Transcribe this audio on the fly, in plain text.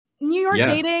New York Yeah,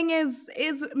 dating is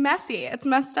messy. It's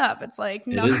messed up. It's like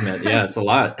it no. is, man. Yeah, it's a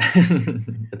lot.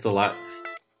 It's a lot.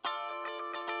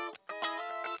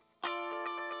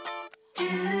 Do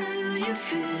you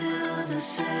feel the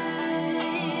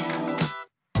same?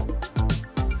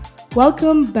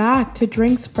 Welcome back to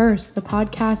Drinks First, the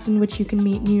podcast in which you can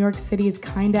meet New York City's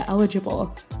kinda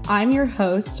eligible. I'm your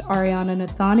host, Ariana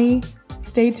Nathani.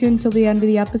 Stay tuned till the end of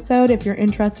the episode if you're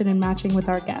interested in matching with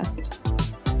our guest.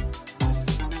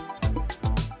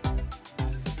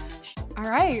 All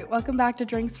right, welcome back to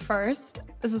Drinks First.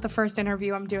 This is the first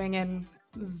interview I'm doing in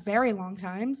a very long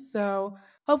time, so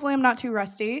hopefully I'm not too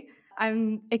rusty.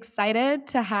 I'm excited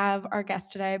to have our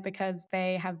guest today because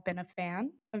they have been a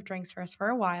fan of Drinks First for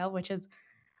a while, which is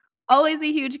always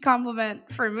a huge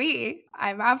compliment for me.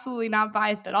 I'm absolutely not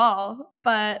biased at all,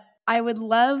 but I would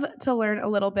love to learn a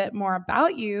little bit more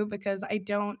about you because I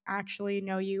don't actually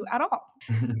know you at all.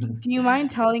 Do you mind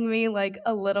telling me like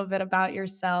a little bit about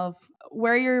yourself,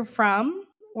 where you're from,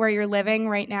 where you're living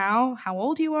right now, how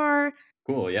old you are?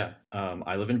 Cool, yeah.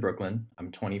 I live in Brooklyn.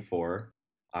 I'm 24.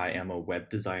 I am a web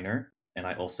designer, and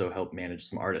I also help manage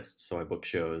some artists. So I book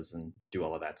shows and do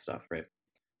all of that stuff, right?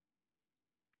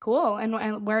 Cool.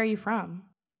 And where are you from?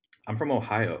 I'm from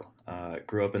Ohio.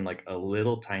 Grew up in like a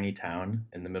little tiny town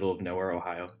in the middle of nowhere,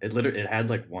 Ohio. It had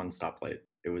like one stoplight.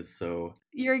 It was so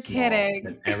You're small, kidding.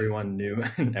 and everyone knew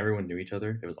everyone knew each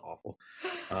other. It was awful.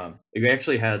 We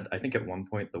actually had, I think, at one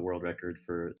point the world record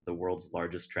for the world's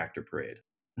largest tractor parade,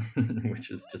 which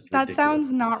is just That ridiculous.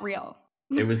 sounds not real.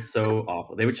 It was so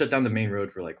awful. They would shut down the main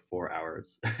road for like 4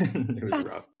 hours. It was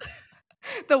rough.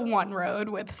 That's the one road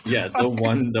with stuff Yeah,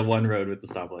 on it. the one road with the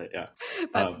stoplight. Yeah.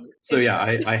 That's So yeah,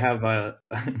 insane. I have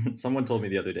someone told me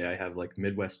the other day I have like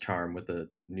Midwest charm with a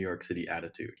New York City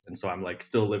attitude, and so I'm like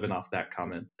still living off that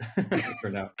comment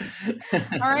for now.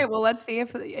 All right, well, let's see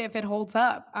if it holds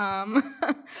up.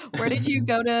 Where did you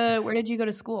go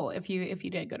to school if you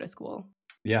did go to school?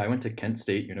 Yeah, I went to Kent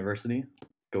State University.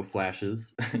 Go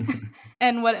Flashes.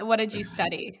 And what did you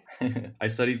study? I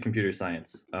studied computer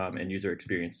science and user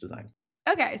experience design.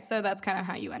 Okay, so that's kind of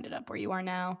how you ended up where you are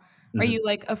now. Are you Mhm.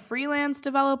 like a freelance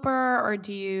developer or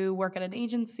do you work at an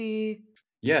agency?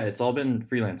 Yeah, it's all been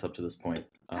freelance up to this point.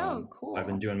 Oh, I've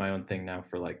been cool. doing my own thing now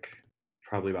for like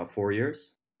probably about 4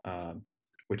 years,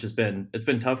 which it's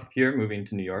been tough here moving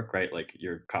to New York, right? Like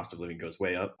your cost of living goes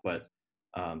way up, but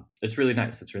it's really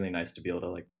nice. It's really nice to be able to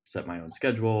like set my own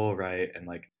schedule, right? And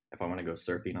like if I want to go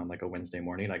surfing on like a Wednesday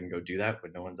morning, I can go do that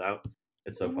when no one's out.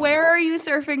 It's so fun. Where are you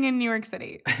surfing in New York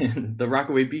City? The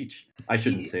Rockaway Beach. I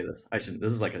shouldn't Y- say this. I shouldn't.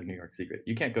 This is like a New York secret.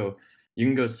 You can go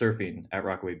surfing at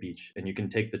Rockaway Beach and you can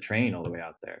take the train all the way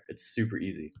out there. It's super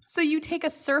easy. So you take a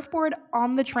surfboard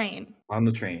on the train On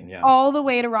the train, yeah. all the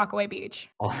way to Rockaway Beach.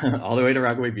 All the way to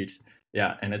Rockaway Beach.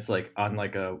 Yeah, and it's like on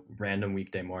like a random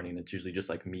weekday morning. It's usually just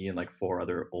like me and like four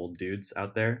other old dudes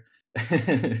out there.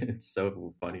 It's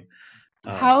so funny.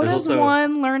 How There's does also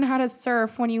one learn how to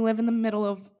surf when you live in the middle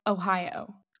of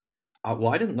Ohio? well,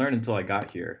 I didn't learn until I got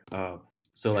here.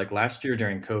 So like last year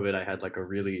during COVID, I had like a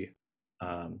really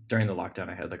during the lockdown,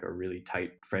 I had like a really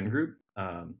tight friend group,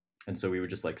 and so we would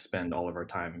just like spend all of our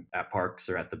time at parks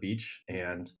or at the beach.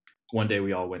 And one day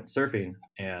we all went surfing,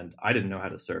 and I didn't know how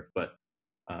to surf, but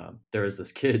there was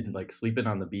this kid like sleeping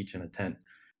on the beach in a tent,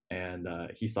 and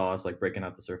he saw us like breaking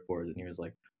out the surfboards, and he was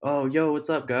like, "Oh, yo, what's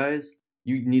up, guys?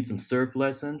 You need some surf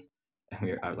lessons?"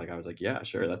 And I was like, "Yeah,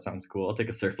 sure, that sounds cool. I'll take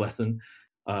a surf lesson."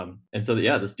 And so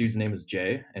yeah, this dude's name is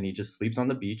Jay, and he just sleeps on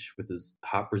the beach with his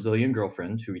hot Brazilian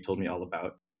girlfriend, who he told me all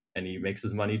about, and he makes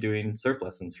his money doing surf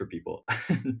lessons for people.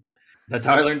 That's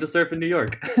how I learned to surf in New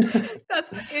York.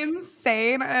 That's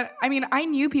insane. I mean, I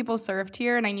knew people surfed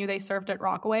here and I knew they surfed at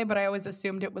Rockaway, but I always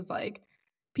assumed it was like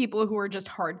people who were just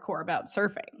hardcore about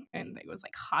surfing and it was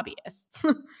like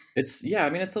hobbyists. It's yeah, I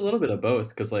mean it's a little bit of both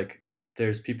because like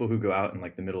there's people who go out in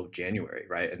like the middle of January,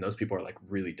 right? And those people are like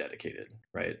really dedicated,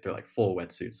 right? They're like full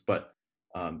wetsuits, but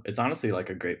it's honestly like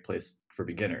a great place for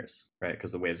beginners, right?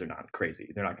 Because the waves are not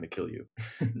crazy; they're not going to kill you.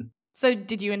 So,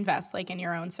 did you invest like in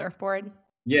your own surfboard?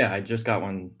 Yeah, I just got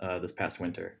one this past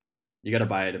winter. You got to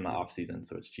buy it in the off season,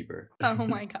 so it's cheaper. Oh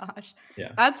my gosh.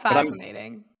 Yeah, That's but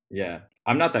fascinating.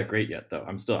 I'm not that great yet though.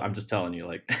 I'm just telling you,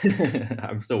 like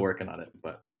I'm still working on it,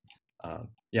 but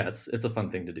yeah, it's a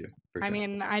fun thing to do for I sure.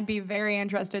 mean, I'd be very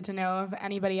interested to know if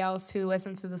anybody else who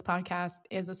listens to this podcast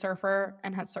is a surfer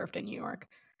and has surfed in New York.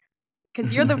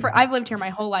 Because you're the first, I've lived here my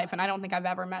whole life and I don't think I've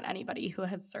ever met anybody who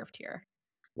has surfed here.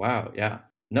 Wow, yeah.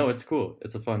 No, it's cool.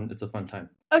 It's a fun time.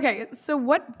 Okay, so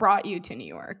what brought you to New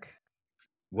York?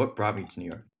 What brought me to New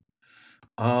York?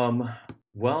 Um,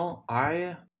 well,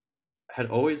 I I had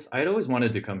always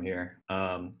wanted to come here.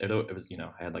 It was,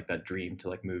 I had like that dream to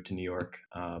like move to New York.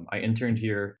 I interned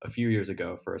here a few years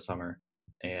ago for a summer,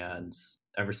 and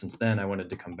ever since then I wanted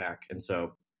to come back. And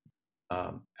so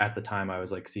at the time I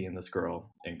was like seeing this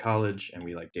girl in college, and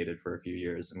we like dated for a few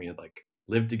years, and we had like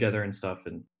lived together and stuff.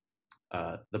 And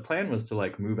the plan was to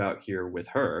like move out here with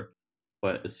her,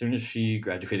 but as soon as she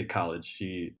graduated college,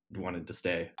 she wanted to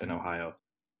stay in Ohio.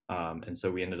 And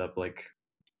so we ended up like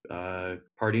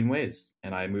parting ways,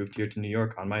 and I moved here to New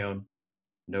York on my own.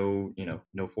 No,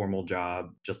 no formal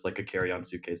job, just like a carry-on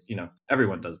suitcase.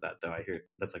 Everyone does that though. I hear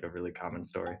that's like a really common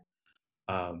story.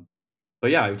 Um,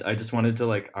 but yeah, I just wanted to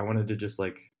like, I wanted to just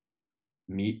like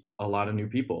meet a lot of new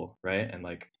people, right? And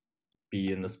like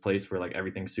be in this place where like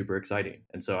everything's super exciting.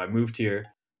 And so I moved here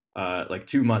like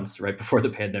 2 months right before the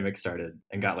pandemic started,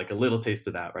 and got like a little taste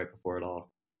of that right before it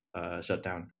all shut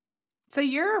down. So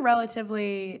you're a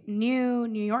relatively new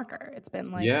New Yorker. It's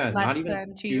been like Yeah, less not even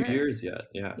than a 2 few years. years yet.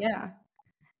 Yeah. Yeah.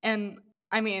 And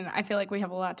I mean, I feel like we have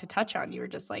a lot to touch on. You were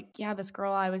just like, yeah, this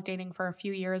girl I was dating for a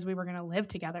few years, we were going to live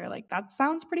together. Like, that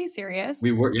sounds pretty serious.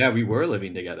 We were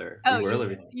living together. We Oh, were you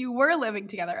living. you were living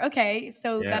together. Okay.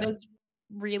 So that Yeah. is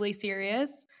really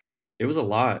serious. It was a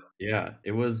lot. Yeah.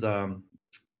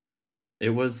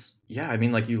 Yeah, I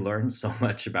mean like you learn so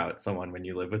much about someone when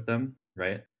you live with them,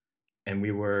 right? And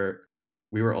we were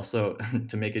also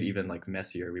to make it even like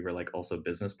messier, we were like also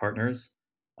business partners.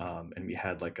 And we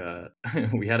had like a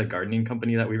we had a gardening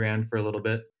company that we ran for a little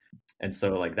bit. And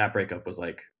so like that breakup was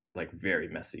like very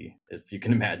messy, if you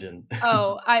can imagine.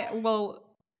 Oh,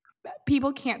 well,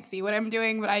 people can't see what I'm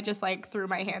doing, but I just like threw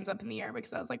my hands up in the air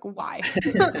because I was like, why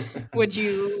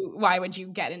why would you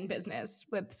get in business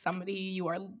with somebody you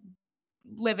are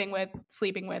living with,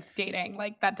 sleeping with, dating?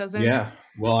 Like, that doesn't Yeah.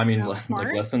 Well, I mean, sound like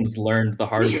smart. lessons learned the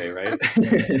hard way, right?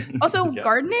 Also, Yeah.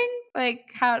 gardening?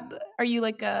 Like, how are you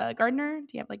like a gardener? Do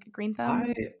you have like a green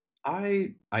thumb?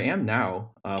 I I am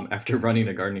now, after running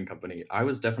a gardening company. I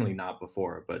was definitely not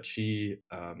before, but she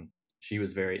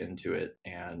was very into it,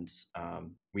 and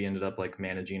we ended up like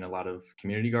managing a lot of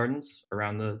community gardens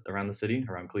around the city,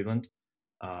 around Cleveland.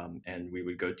 And we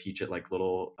would go teach at like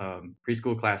little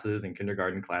preschool classes and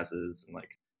kindergarten classes, and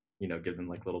like give them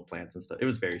like little plants and stuff. It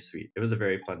was very sweet. It was a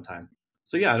very fun time.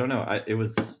 So yeah, I don't know. It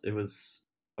was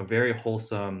a very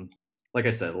wholesome, like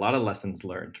I said, a lot of lessons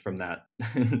learned from that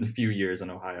few years in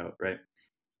Ohio, right?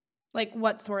 Like,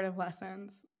 what sort of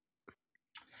lessons?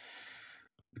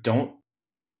 Don't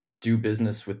do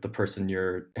business with the person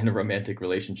you're in a romantic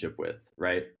relationship with,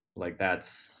 right? Like that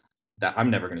I'm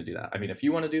never going to do that. I mean, if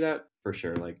you want to do that, for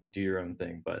sure, like do your own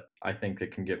thing, but I think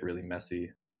it can get really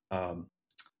messy. Um,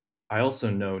 I also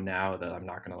know now that I'm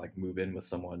not going to like move in with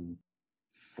someone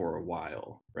for a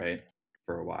while, right?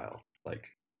 For a while. Like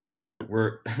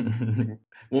we're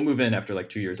we'll move in after like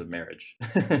 2 years of marriage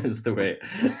is the way.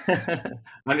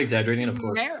 I'm exaggerating, of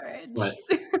course, Marriage. but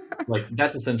like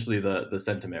that's essentially the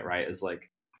sentiment, right? Is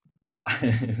like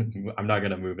I'm not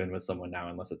gonna move in with someone now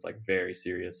unless it's like very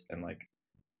serious, and like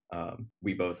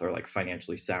we both are like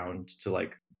financially sound to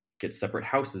like get separate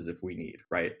houses if we need,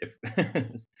 right? If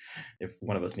if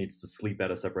one of us needs to sleep at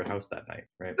a separate house that night,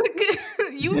 right?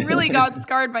 You really got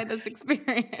scarred by this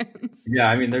experience. Yeah,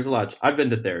 I mean, there's a lot. I've been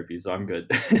to therapy, so I'm good.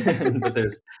 But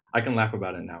I can laugh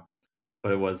about it now.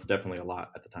 But it was definitely a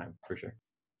lot at the time, for sure.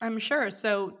 I'm sure.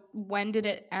 So when did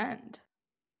it end?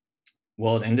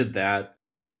 Well, it ended that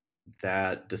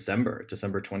December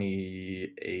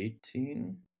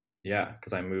 2018. Yeah,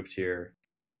 because I moved here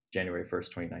January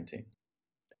 1st, 2019.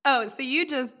 Oh, so you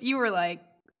were like,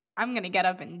 I'm gonna get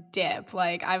up and dip.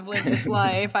 Like, I've lived this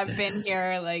life. I've been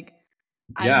here. Like,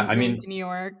 Yeah, I'm I moving mean, to New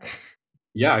York.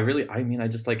 yeah, I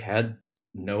just like had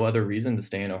no other reason to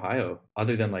stay in Ohio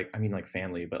other than like, I mean, like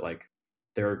family, but like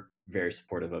they're very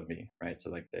supportive of me, right? So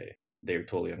like they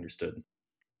totally understood.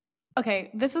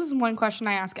 Okay, this is one question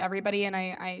I ask everybody, and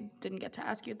I didn't get to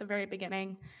ask you at the very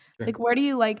beginning. Sure. Like, where do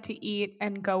you like to eat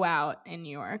and go out in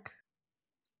New York?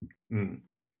 Mm.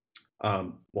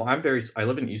 Well, I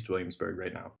live in East Williamsburg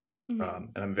right now,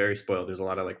 Mhm. and I'm very spoiled. There's a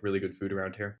lot of like really good food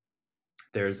around here.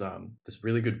 There's this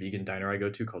really good vegan diner I go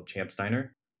to called Champ's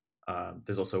Diner.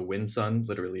 There's also Winsun,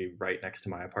 literally right next to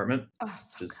my apartment, Oh,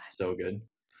 so which is good. so good.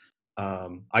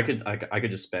 I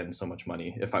could just spend so much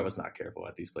money if I was not careful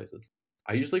at these places.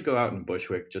 I usually go out in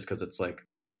Bushwick just because it's like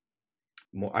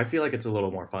more. I feel like it's a little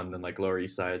more fun than like Lower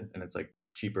East Side, and it's like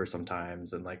cheaper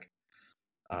sometimes, and like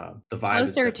the vibe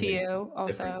is Closer to definitely you,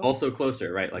 different. also. Also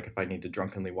closer, right? Like if I need to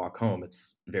drunkenly walk home,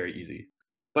 it's very easy.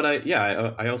 But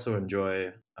I also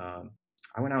enjoy.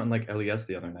 I went out in like LES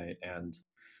the other night and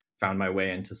found my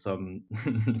way into some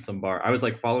some bar. I was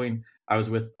like following. I was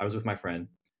with my friend,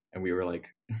 and we were like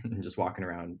just walking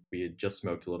around. We had just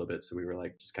smoked a little bit, so we were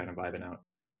like just kind of vibing out.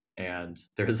 And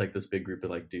there was like this big group of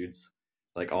like dudes,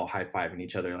 like all high fiving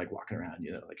each other, like walking around,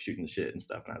 like shooting the shit and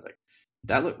stuff. And I was like,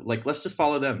 that look like, let's just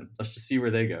follow them. Let's just see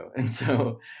where they go. And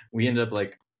so we ended up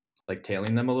like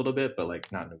tailing them a little bit, but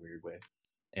like not in a weird way.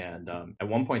 And at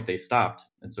one point they stopped,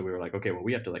 and so we were like, okay, well,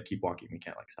 we have to like keep walking. We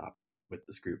can't like stop with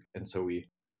this group. And so we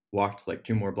walked like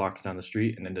 2 more blocks down the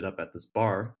street and ended up at this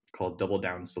bar called Double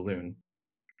Down Saloon,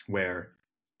 where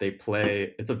they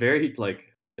play. It's a very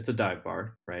like, it's a dive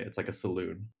bar, right? It's like a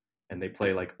saloon, and they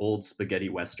play like old spaghetti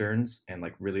westerns and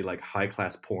like really like high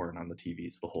class porn on the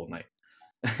TVs the whole night.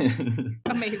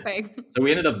 Amazing. So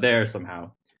we ended up there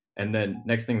somehow. And then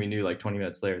next thing we knew, like 20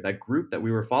 minutes later, that group that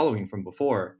we were following from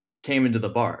before came into the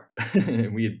bar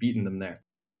and we had beaten them there.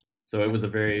 So it was a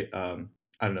very, I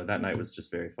don't know, that night was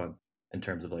just very fun in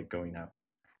terms of like going out.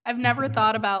 I've never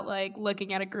thought about like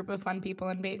looking at a group of fun people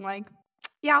and being like,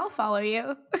 yeah, I'll follow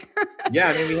you. Yeah,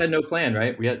 I mean, we had no plan,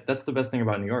 right? That's the best thing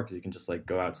about New York is you can just like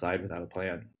go outside without a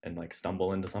plan and like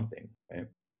stumble into something, right?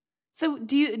 So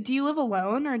do you live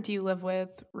alone or do you live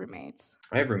with roommates?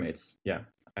 I have roommates. Yeah,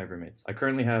 I have roommates. I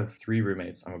currently have 3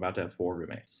 roommates. I'm about to have 4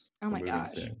 roommates. Oh my We're moving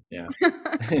gosh. soon. Yeah.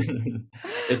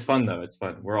 It's fun though. It's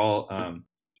fun. We're all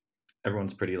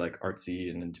everyone's pretty like artsy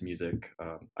and into music.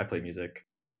 I play music,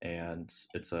 and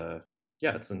it's a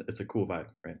cool vibe,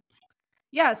 right?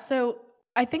 Yeah, so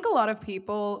I think a lot of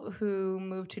people who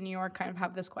move to New York kind of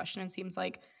have this question. It seems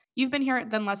like you've been here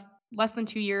then less than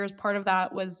 2 years. Part of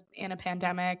that was in a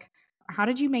pandemic. How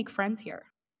did you make friends here?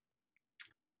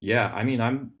 Yeah, I mean,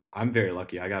 I'm very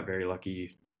lucky. I got very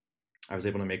lucky. I was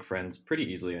able to make friends pretty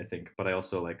easily, I think, but I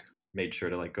also like made sure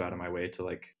to like go out of my way to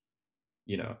like,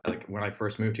 like when I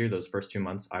first moved here, those first 2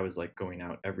 months, I was like going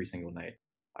out every single night.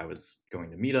 I was going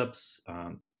to meetups.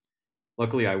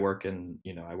 Luckily I work in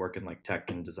like tech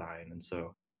and design, and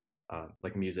so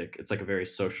like music, it's like a very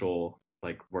social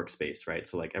like workspace, right?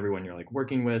 So like everyone you're like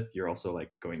working with, you're also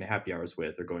like going to happy hours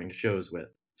with or going to shows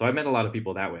with. So I met a lot of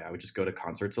people that way. I would just go to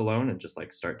concerts alone and just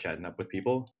like start chatting up with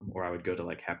people, or I would go to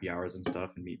like happy hours and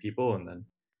stuff and meet people, and then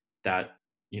that,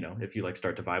 if you like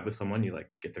start to vibe with someone, you like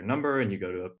get their number and you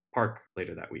go to a park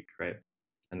later that week, right?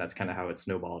 And that's kind of how it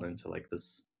snowballed into like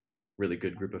this really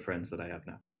good group of friends that I have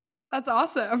now. That's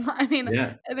awesome. I mean,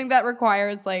 Yeah. I think that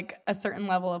requires like a certain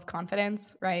level of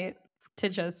confidence, right? To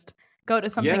just go to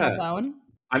something Yeah. alone.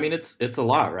 I mean, it's a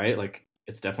lot, right? Like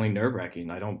it's definitely nerve-wracking.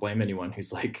 I don't blame anyone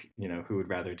who's like, who would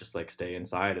rather just like stay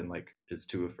inside and like is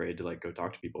too afraid to like go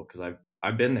talk to people, because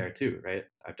I've been there too, right?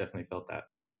 I've definitely felt that.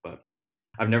 But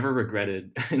I've never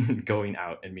regretted going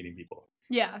out and meeting people.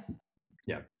 Yeah.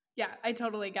 Yeah. Yeah, I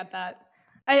totally get that.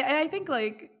 I think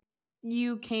like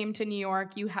you came to New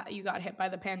York, you got hit by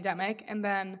the pandemic, and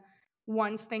then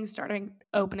once things started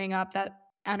opening up, that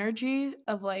energy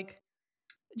of like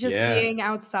just Yeah. being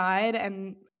outside,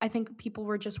 and I think people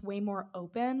were just way more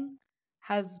open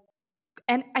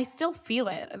and I still feel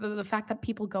it. The fact that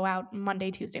people go out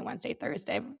Monday, Tuesday, Wednesday,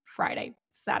 Thursday, Friday,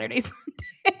 Saturday,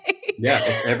 Sunday. Yeah,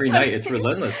 it's every Like, night. It's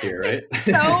relentless here, right? it's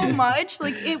so much.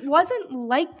 Like it wasn't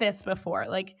like this before.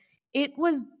 Like it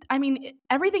was, I mean,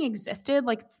 everything existed.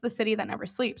 Like it's the city that never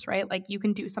sleeps, right? Like you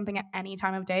can do something at any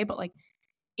time of day, but like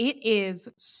it is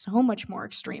so much more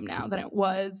extreme now than it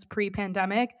was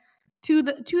pre-pandemic, to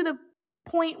the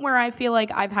point where I feel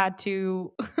like I've had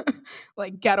to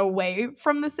like get away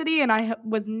from the city, and I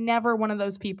was never one of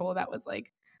those people that was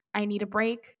like, I need a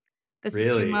break. This is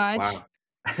too Really? much. Wow.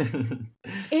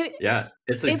 It, Yeah,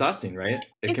 it's exhausting, right?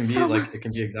 It can it's be so like much. it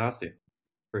can be exhausting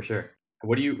for sure.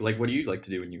 What do you like to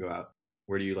do when you go out?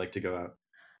 Where do you like to go out?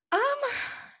 Um,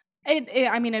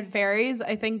 I mean, it varies.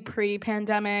 I think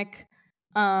pre-pandemic,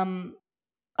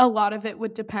 a lot of it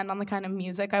would depend on the kind of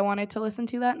music I wanted to listen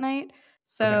to that night. Okay.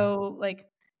 So, like,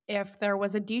 if there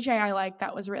was a DJ I liked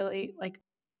that was really like,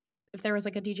 if there was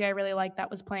like a DJ I really liked that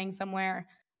was playing somewhere,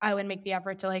 I would make the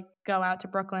effort to like go out to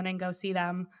Brooklyn and go see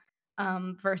them.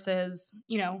 Versus,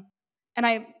 and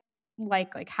I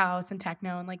like house and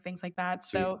techno and like things like that.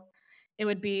 Sweet. So it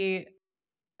would be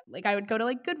like I would go to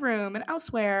like Good Room and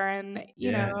Elsewhere and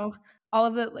Yeah. all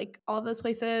of those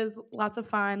places, lots of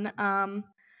fun.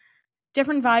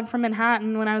 Different vibe from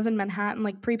Manhattan. When I was in Manhattan,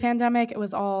 like pre-pandemic, it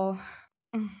was all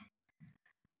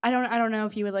I don't know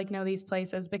if you would like know these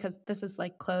places because this is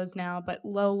like closed now, but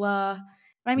Lola.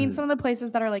 I mean, some of the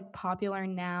places that are like popular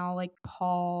now, like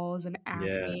Paul's and Yeah.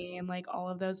 Acme and like all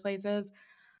of those places.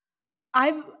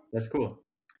 That's cool.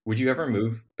 Would you ever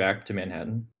move back to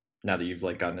Manhattan now that you've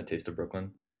like gotten a taste of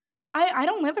Brooklyn? I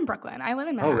don't live in Brooklyn. I live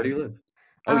in Manhattan. Oh, where do you live?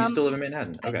 Oh, you still live in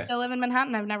Manhattan. I Okay. still live in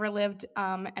Manhattan. I've never lived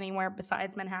anywhere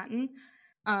besides Manhattan.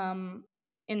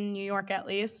 in New York at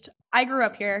least. I grew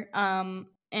up here,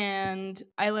 and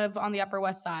I live on the Upper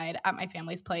West Side at my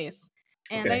family's place.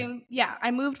 And Okay.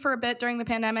 I moved for a bit during the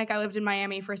pandemic. I lived in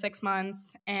Miami for 6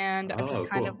 months, and I've just Oh,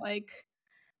 kind of cool. like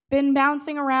been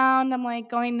bouncing around. I'm like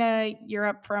going to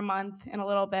Europe for a month in a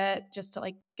little bit just to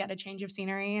like get a change of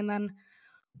scenery. And then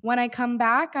when I come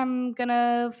back, I'm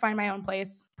gonna find my own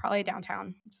place, probably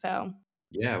downtown. So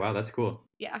Yeah, wow, that's cool.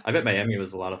 yeah. I bet Miami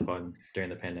was a lot of fun during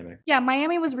the pandemic. Yeah,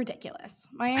 Miami was ridiculous.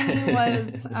 Miami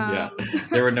was Yeah.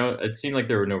 There were no it seemed like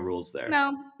there were no rules there.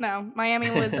 no, no.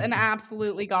 Miami was an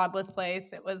absolutely godless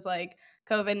place. It was like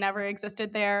COVID never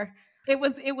existed there. It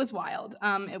was wild.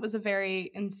 It was a very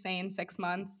insane 6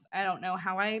 months. I don't know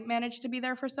how I managed to be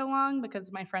there for so long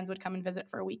because my friends would come and visit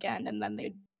for a weekend and then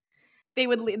they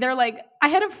would leave. They're like, I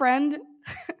had a friend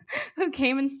who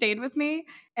came and stayed with me,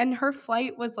 and her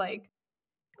flight was like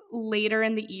later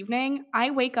in the evening.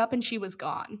 I wake up and she was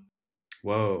gone.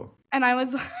 Whoa. And I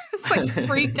was, I was like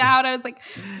freaked out. I was like,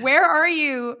 where are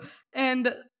you?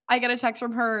 And I get a text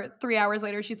from her 3 hours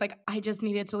later. She's like, I just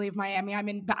needed to leave Miami.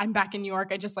 I'm back in New York.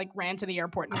 I just like ran to the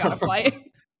airport and got a flight.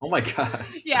 Oh my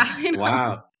gosh. Yeah, I know.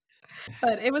 Wow.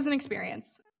 But it was an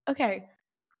experience. Okay.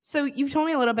 So you've told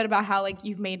me a little bit about how like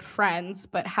you've made friends,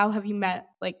 but how have you met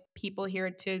like people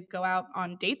here to go out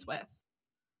on dates with?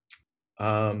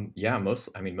 Yeah,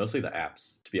 mostly the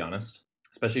apps, to be honest.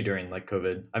 Especially during like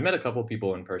COVID. I've met a couple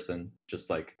people in person just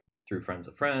like through friends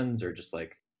of friends or just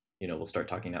like, we'll start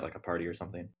talking at like a party or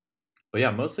something. But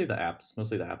yeah, mostly the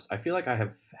apps. I feel like I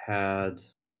have had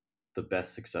the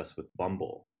best success with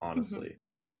Bumble, Mhm. honestly.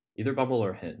 Either Bumble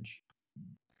or Hinge.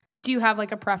 Do you have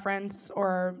like a preference,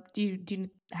 or do you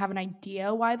have an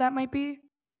idea why that might be?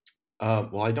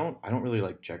 Well, I don't really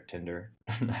like check Tinder.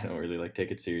 I don't really like take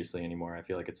it seriously anymore. I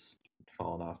feel like it's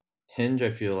fallen off. Hinge,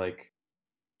 I feel like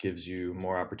gives you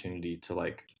more opportunity to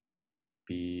like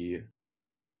be,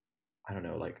 I don't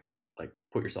know, like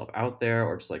put yourself out there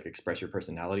or just like express your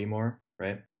personality more,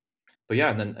 right? But yeah,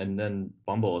 and then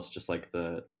Bumble is just like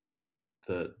the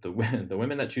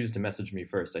women that choose to message me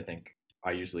first. I think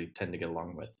I usually tend to get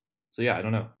along with. So yeah, I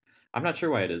don't know. I'm not sure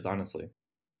why it is, honestly.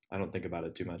 I don't think about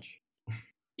it too much.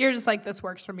 You're just like, this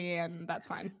works for me, and that's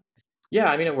fine. Yeah,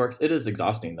 I mean it works. It is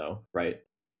exhausting though, right?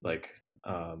 Like,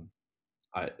 um,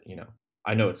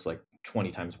 I know it's like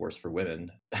 20 times worse for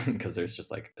women because there's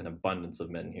just like an abundance of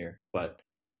men here. But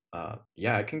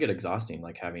yeah, it can get exhausting,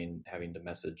 like having to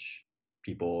message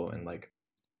people and like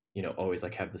always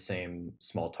like have the same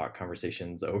small talk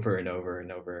conversations over and over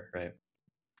and over, right?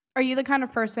 Are you the kind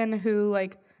of person who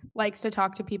like likes to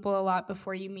talk to people a lot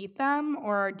before you meet them,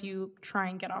 or do you try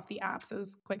and get off the apps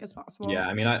as quick as Yeah, possible?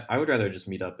 I mean, I would rather just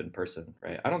meet up in person,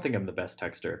 right? I don't think I'm the best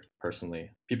texter personally.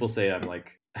 People say I'm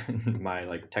like my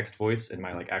like text voice and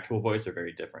my like actual voice are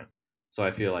very different. So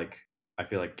I feel like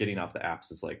getting off the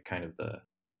apps is like kind of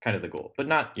the goal. But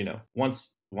not,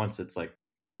 once it's like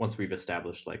once we've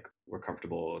established like we're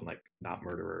comfortable and like not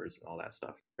murderers and all that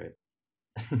stuff, right?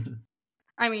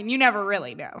 I mean, you never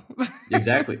really know.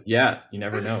 Exactly. Yeah, you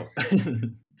never know.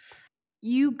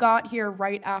 You got here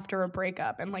right after a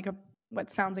breakup and like a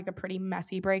what sounds like a pretty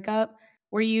messy breakup.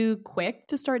 Were you quick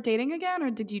to start dating again,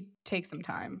 or did you take some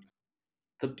time?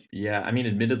 Yeah, I mean,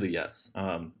 admittedly, yes.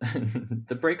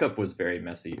 The breakup was very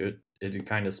messy. It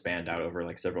kind of spanned out over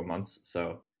like several months,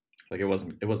 so like it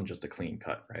wasn't just a clean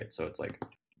cut, right? So it's like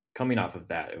coming off of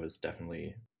that, it was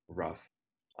definitely rough.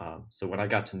 So when I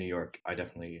got to New York,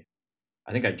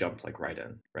 I think I jumped like right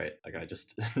in, right? Like I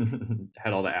just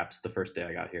had all the apps the first day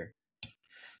I got here,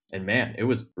 and man, it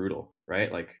was brutal,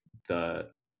 right? Like the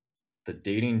the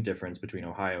dating difference between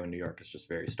Ohio and New York is just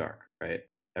very stark, right?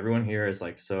 Everyone here is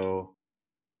like so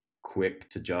quick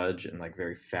to judge and like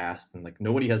very fast and like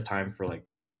nobody has time for like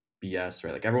BS,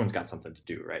 right? Like everyone's got something to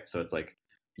do, right? So it's like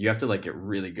you have to like get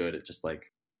really good at just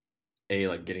like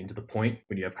like getting to the point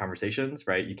when you have conversations,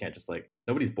 right? You can't just like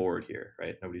nobody's bored here,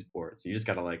 right? Nobody's bored. So you just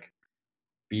got to like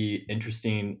be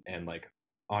interesting and like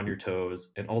on your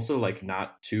toes and also like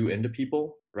not too into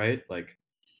people, right? Like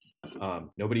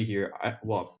nobody here I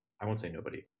won't say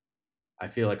nobody. I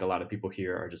feel like a lot of people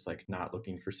here are just like not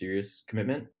looking for serious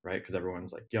commitment, right? Because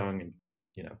everyone's like young and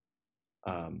you know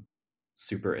um,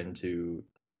 super into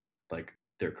like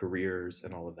their careers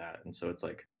and all of that. And so it's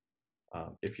like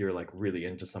if you're like really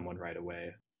into someone right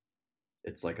away,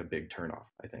 it's like a big turnoff,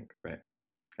 I think, right?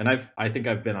 And I think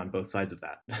I've been on both sides of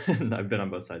that. I've been on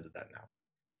both sides of that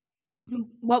now.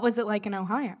 What was it like in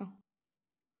Ohio?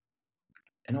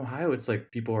 In Ohio, it's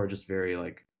like people are just very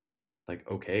like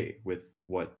okay with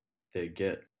what they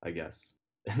get, I guess,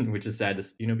 which is sad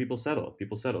to people settle.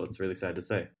 People settle. It's really sad to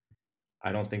say.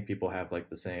 I don't think people have like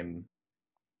the same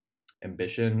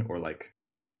ambition or like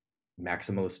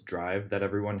maximalist drive that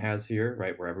everyone has here,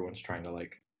 right? Where everyone's trying to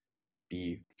like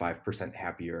be 5%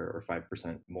 happier or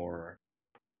 5% more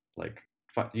like,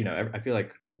 I feel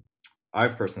like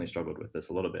I've personally struggled with this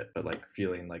a little bit, but like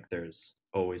feeling like there's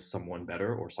always someone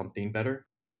better or something better,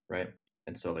 right?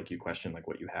 And so like you question like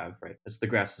what you have, right? It's the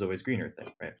grass is always greener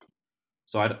thing, right?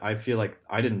 So I feel like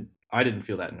I didn't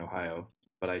feel that in Ohio,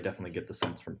 but I definitely get the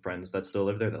sense from friends that still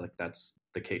live there that like that's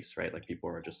the case, right? Like people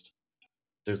are just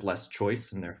there's less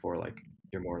choice and therefore like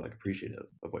you're more like appreciative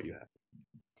of what you have.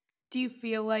 Do you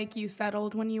feel like you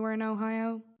settled when you were in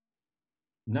Ohio?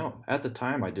 No, at the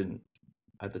time I didn't.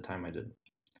 At the time I didn't.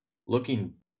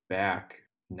 Looking back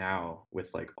now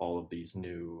with like all of these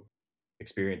new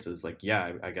experiences, like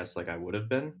yeah, I guess like I would have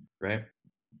been, right?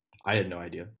 I had no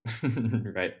idea.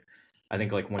 Right? I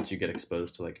think like once you get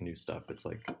exposed to like new stuff, it's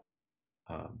like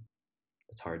um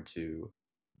it's hard to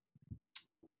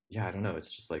yeah, I don't know.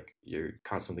 It's just like you're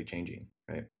constantly changing,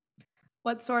 right?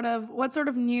 What sort of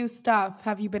new stuff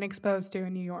have you been exposed to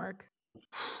in New York?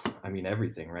 I mean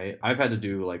everything, right? I've had to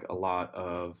do like a lot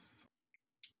of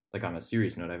like on a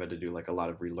serious note, I've had to do like a lot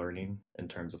of relearning in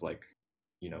terms of like,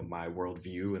 my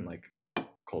worldview and like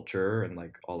culture and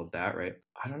like all of that, right?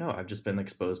 I don't know. I've just been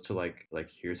exposed to like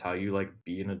here's how you like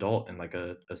be an adult in like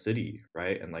a city,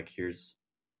 right? And like here's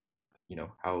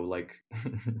how like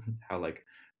how like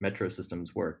metro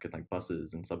systems work and like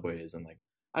buses and subways and like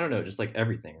I don't know, just like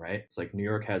everything, right? It's like New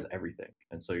York has everything.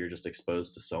 And so you're just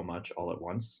exposed to so much all at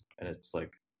once. And it's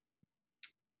like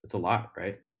it's a lot,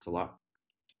 right? It's a lot.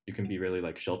 You can be really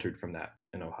like sheltered from that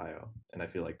in Ohio. And I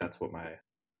feel like that's what my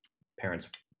parents'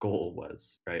 goal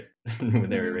was, right? When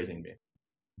they were Hmm. raising me.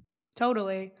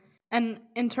 Totally. And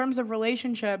in terms of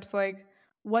relationships, like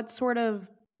what sort of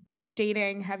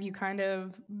dating have you kind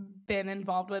of been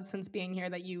involved with since being here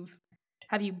that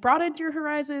have you broadened your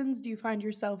horizons? Do you find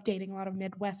yourself dating a lot of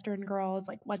Midwestern girls?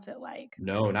 Like what's it like?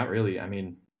 No, not really. I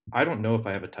mean, I don't know if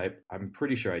I have a type. I'm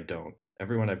pretty sure I don't.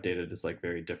 Everyone I've dated is like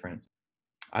very different.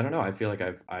 I don't know. I feel like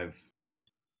I've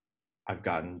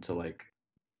gotten to like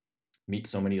meet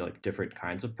so many like different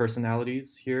kinds of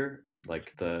personalities here,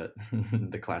 like the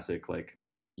the classic like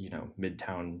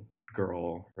midtown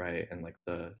girl, right? And like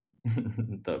the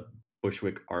the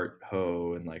Bushwick art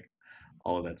hoe and like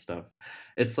all of that stuff.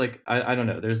 It's like I don't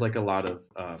know. There's like a lot of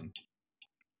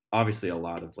obviously a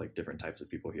lot of like different types of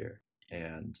people here,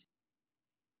 and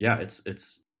yeah, it's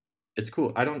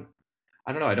cool. I don't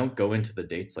know. I don't go into the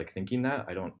dates like thinking that.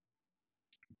 I don't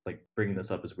like bringing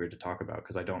this up is weird to talk about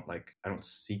because I don't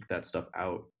seek that stuff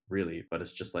out really, but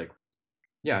it's just like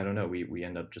yeah, I don't know. We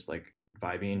end up just like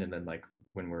vibing, and then like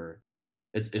when we're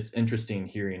it's interesting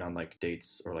hearing on like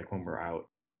dates or like when we're out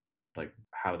like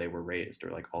how they were raised or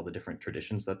like all the different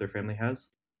traditions that their family has.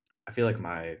 I feel like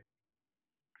my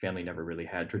family never really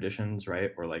had traditions,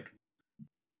 right? Or like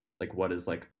what is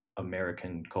like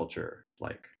American culture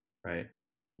like, right?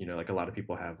 Like a lot of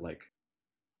people have like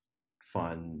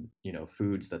fun,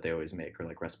 foods that they always make or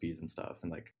like recipes and stuff.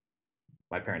 And like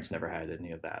my parents never had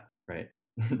any of that, right?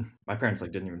 My parents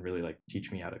like didn't even really like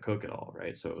teach me how to cook at all,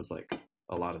 right? So it was like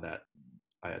a lot of that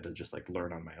I had to just like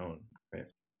learn on my own, right?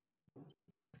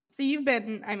 So you've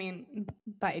been, I mean,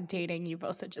 by dating, you've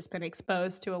also just been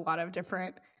exposed to a lot of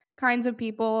different kinds of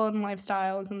people and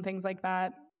lifestyles and things like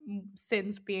that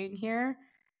since being here.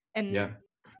 And Yeah.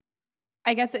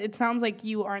 I guess it sounds like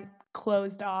you aren't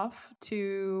closed off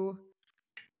to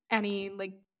any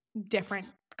like different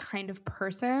kind of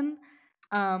person.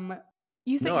 Um,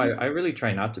 you said No, you. I really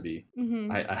try not to be. Hmm.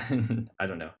 I I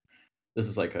don't know. This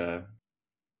is like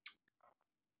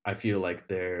I feel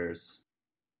like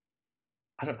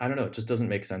I don't know, it just doesn't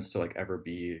make sense to like ever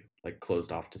be like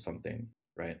closed off to something,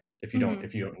 right? Hmm. If you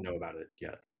don't know about it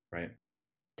yet, right?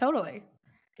 Totally.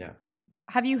 Yeah.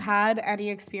 Have you had any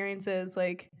experiences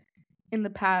like in the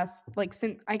past, like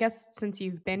since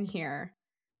you've been here,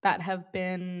 that have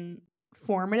been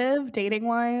formative dating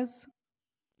wise?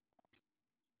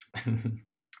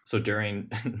 So during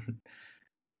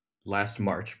last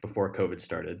March before COVID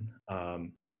started,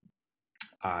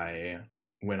 I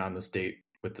went on this date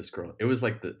with this girl. It was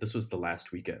like this was the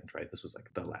last weekend, right? This was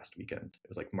like the last weekend. It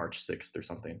was like March 6th or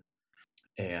something.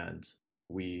 And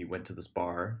we went to this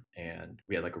bar and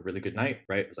we had like a really good night,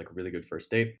 right? It was like a really good first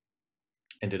date.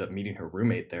 Ended up meeting her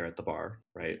roommate there at the bar,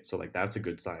 right? So like that's a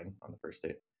good sign on the first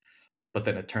date. But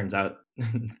then it turns out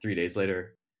 3 days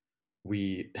later,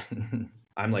 we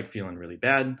I'm like feeling really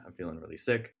bad. I'm feeling really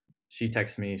sick. She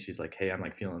texts me. She's like, "Hey, I'm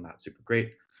like feeling not super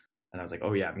great." And I was like,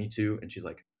 "Oh yeah, me too." And she's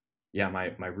like, "Yeah,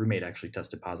 my roommate actually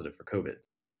tested positive for COVID."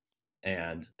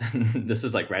 And this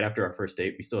was like right after our first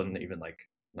date. We still didn't even like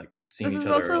like seeing This each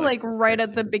is other or also like like right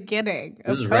at the texting. beginning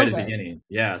This of is right at the COVID. beginning.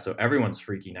 Yeah, so everyone's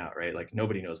freaking out, right? Like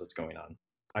nobody knows what's going on.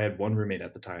 I had one roommate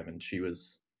at the time, and she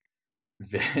was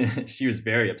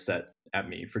very upset at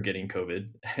me for getting COVID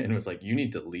and was like, "You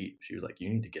need to leave." She was like, "You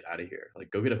need to get out of here.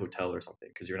 Like, go get a hotel or something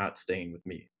because you're not staying with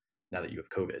me now that you have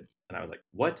COVID." And I was like,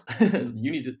 "What? I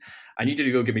need you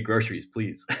to go get me groceries,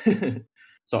 please."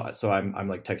 So I'm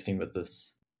like texting with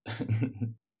this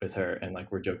with her, and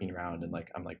like we're joking around, and like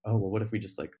I'm like, "Oh, well, what if we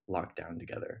just like lock down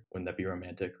together? Wouldn't that be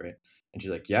romantic, right?" And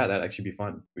she's like, "Yeah, that'd actually be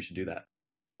fun. We should do that."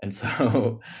 And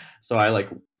so so I like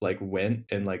went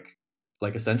and like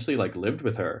essentially like lived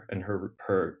with her and her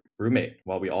roommate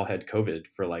while we all had COVID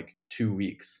for like 2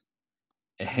 weeks.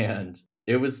 And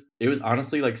it was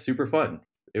honestly like super fun.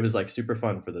 It was like super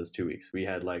fun for those 2 weeks. We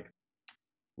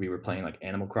were playing like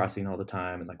Animal Crossing all the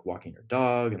time and like walking our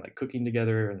dog and like cooking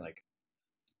together, and like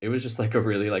it was just like a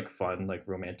really like fun like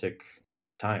romantic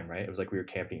time, right? It was like we were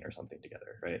camping or something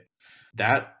together, right?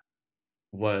 That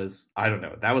was, I don't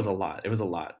know, that was a lot. It was a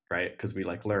lot, right? Because we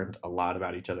like learned a lot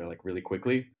about each other like really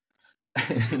quickly.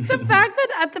 The fact that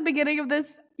at the beginning of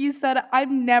this you said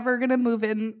I'm never gonna move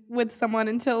in with someone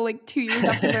until like 2 years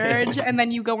after marriage, and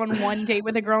then you go on one date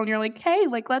with a girl and you're like, hey,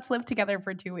 like let's live together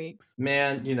for 2 weeks.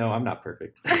 Man, I'm not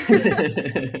perfect.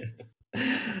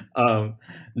 um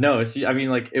no, see, I mean,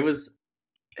 like it was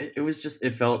just,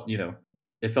 it felt,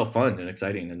 it felt fun and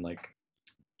exciting, and like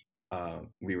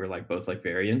we were like both like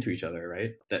very into each other,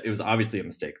 right? That it was obviously a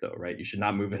mistake though, right? You should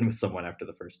not move in with someone after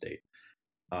the first date.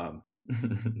 um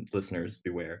Listeners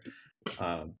beware.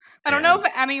 I don't know And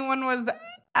if anyone was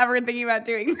ever thinking about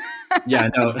doing that. yeah,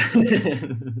 no.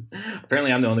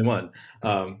 Apparently I'm the only one.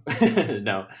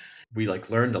 No, we like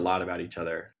learned a lot about each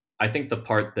other. I think the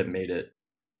part that made it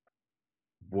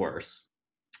worse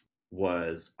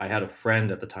was I had a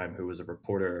friend at the time who was a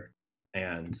reporter,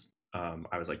 and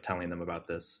I was like telling them about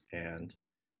this, and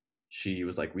she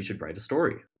was like, we should write a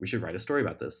story. We should write a story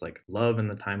about this, like love in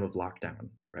the time of lockdown,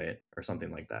 right? Or something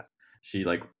like that. She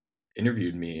like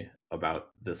interviewed me about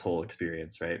this whole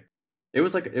experience, right? It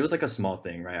was like a small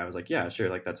thing, right? I was like, yeah, sure,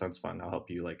 like that sounds fun. I'll help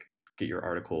you like get your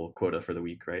article quota for the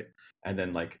week, right? And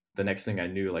then like the next thing I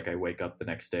knew, like I wake up the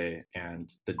next day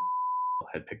and the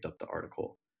had picked up the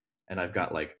article, and I've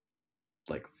got like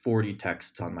 40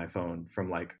 texts on my phone from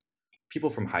like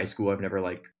people from high school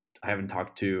I haven't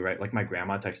talked to, right? Like my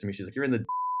grandma texted me, she's like, "You're in the," and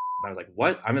I was like,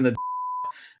 "What? I'm in the."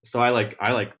 So I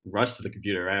rushed to the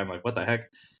computer, right? I'm like, "What the heck?"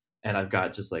 And I've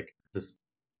got just like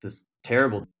this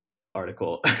terrible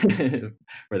article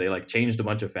where they like changed a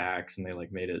bunch of facts, and they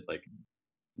like made it like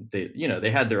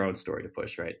they had their own story to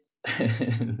push, right?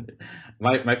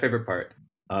 My favorite part,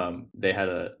 they had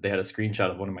a screenshot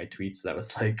of one of my tweets that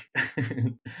was like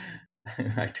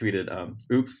I tweeted,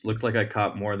 "Oops, looks like I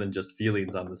caught more than just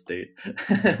feelings on this date."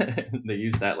 They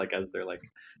use that like as their like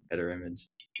header image.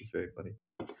 It's very funny.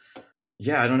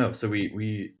 Yeah, I don't know. So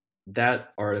we that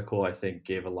article, I think,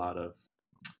 gave a lot of,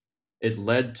 it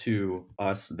led to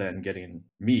us then getting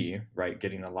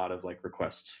a lot of like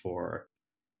requests for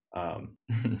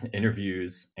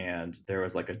interviews, and there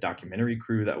was like a documentary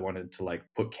crew that wanted to like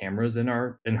put cameras in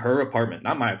her apartment,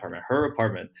 not my apartment, her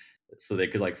apartment, so they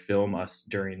could like film us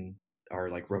during our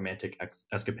like romantic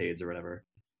escapades or whatever.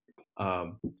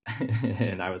 um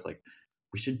and I was like,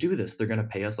 we should do this, they're gonna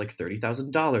pay us like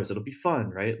 $30,000, it'll be fun,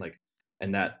 right? Like,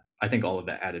 and that, I think all of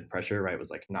that added pressure, right,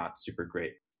 was like not super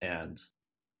great. And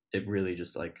it really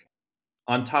just like,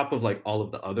 on top of like all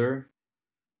of the other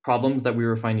problems that we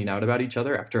were finding out about each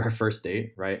other after our first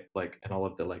date, right? Like, and all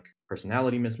of the like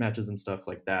personality mismatches and stuff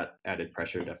like that, added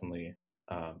pressure definitely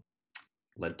um,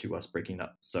 led to us breaking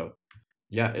up. So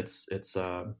yeah, it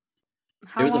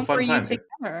How was a long were fun you time.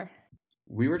 together?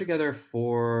 We were together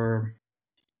for,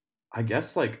 I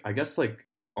guess like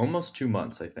almost 2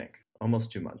 months. I think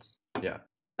almost 2 months. Yeah,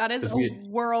 That is because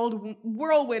a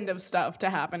whirlwind of stuff to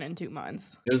happen in 2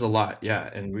 months. it was a lot. Yeah,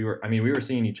 and we were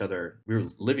seeing each other. We were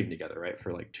living together, right,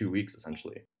 for like 2 weeks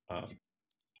essentially.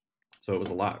 So it was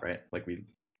a lot, right? Like we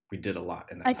did a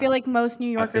lot in that I feel time. like most New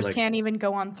I feel Yorkers like can't even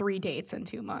go on 3 dates in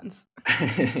 2 months.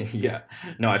 yeah.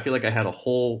 No, I feel like I had a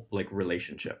whole like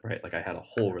relationship, right? Like I had a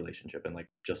whole relationship in like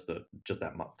just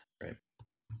that month, right?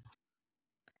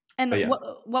 And But yeah,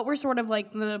 what were sort of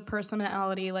like the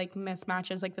personality like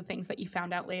mismatches, like the things that you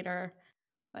found out later,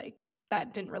 like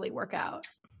that didn't really work out?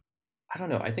 I don't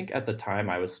know. I think at the time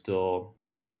I was still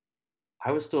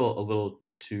a little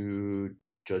too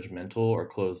judgmental or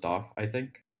closed off, I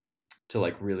think, to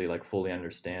like really like fully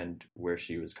understand where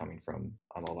she was coming from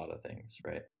on a lot of things,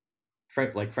 right?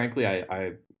 Frankly,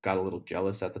 I got a little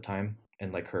jealous at the time,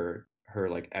 and like her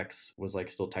like ex was like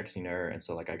still texting her, and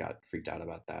so like I got freaked out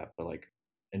about that. But like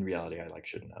in reality I like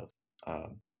shouldn't have,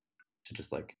 to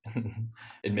just like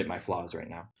admit my flaws right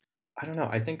now. I don't know.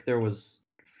 I think there was,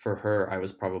 for her, I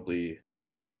was probably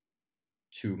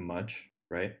too much,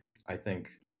 right? I think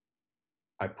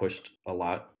I pushed a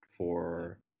lot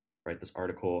for, right, this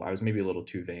article. I was maybe a little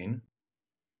too vain.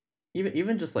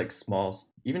 Even just like small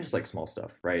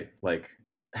stuff, right? Like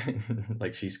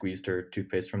like she squeezed her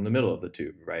toothpaste from the middle of the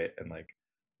tube, right? And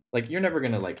like you're never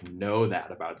gonna like know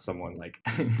that about someone like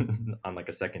on like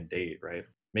a second date, right?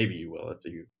 Maybe you will if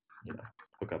you know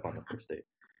hook up on the first date.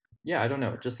 Yeah, I don't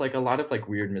know. Just like a lot of like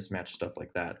weird mismatched stuff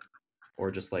like that, or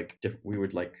just like we were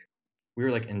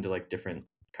like into like different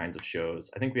kinds of shows.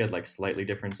 I think we had like slightly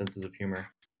different senses of humor.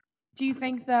 Do you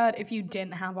think that if you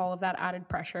didn't have all of that added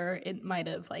pressure, it might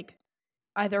have like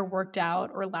either worked out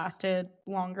or lasted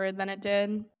longer than it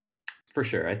did? For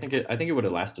sure. I think it would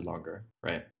have lasted longer,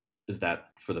 right? Is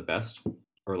that for the best?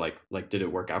 Or like did it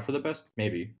work out for the best?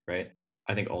 Maybe, right?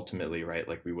 I think ultimately, right,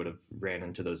 like we would have ran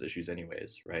into those issues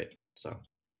anyways, right? So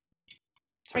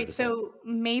it's hard Right. to say. So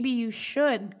maybe you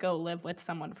should go live with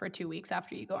someone for 2 weeks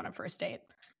after you go on a first date.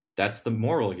 That's the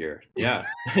moral here. Yeah.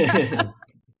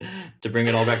 To bring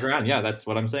it all back around. Yeah, that's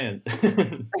what I'm saying.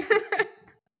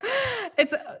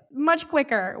 It's a much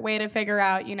quicker way to figure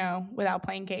out, without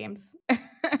playing games.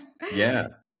 Yeah.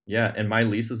 Yeah, and my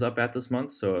lease is up at this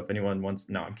month, so if anyone wants,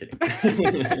 no, I'm kidding.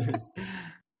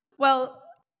 Well,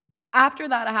 after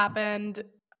that happened,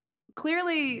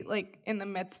 clearly, like in the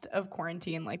midst of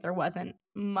quarantine, like there wasn't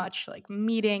much like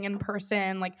meeting in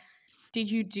person. Like, did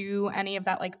you do any of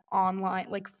that like online,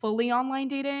 like fully online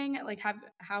dating? Like,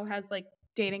 how has like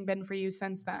dating been for you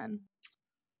since then?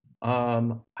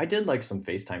 I did like some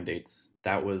FaceTime dates.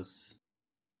 That was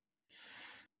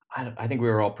I think we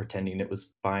were all pretending it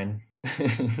was fine.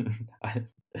 I,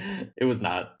 it was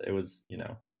not. It was,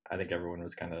 I think everyone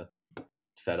was kind of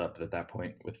fed up at that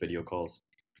point with video calls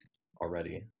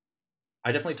already.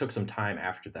 I definitely took some time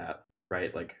after that,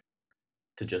 right? Like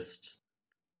to just,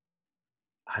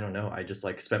 I don't know. I just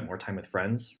like spent more time with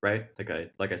friends, right?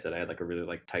 Like I said, I had like a really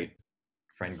like tight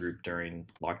friend group during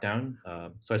lockdown,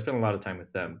 so I spent a lot of time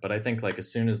with them. But I think like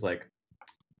as soon as like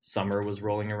summer was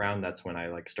rolling around, that's when I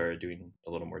like started doing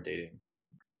a little more dating.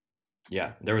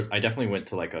 Yeah, I definitely went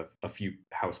to like a few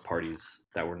house parties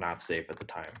that were not safe at the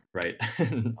time, right?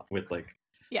 With like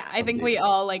Yeah, I some think we dates.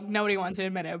 all like nobody wants to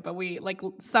admit it, but we like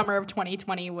summer of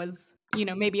 2020 was,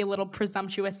 maybe a little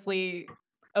presumptuously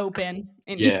open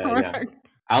in New Yeah, York. yeah.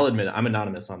 I'll admit it, I'm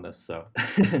anonymous on this, so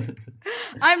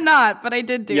I'm not, but I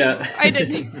did do. yeah. I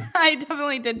did. I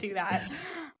definitely did do that.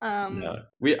 Um, No,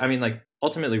 I mean, like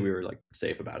ultimately we were like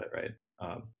safe about it, right?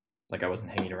 Like I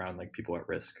wasn't hanging around like people at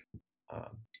risk,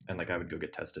 and like I would go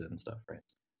get tested and stuff, right?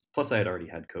 Plus, I had already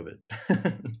had COVID.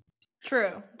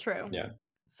 true. Yeah,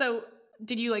 So,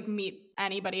 did you like meet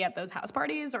anybody at those house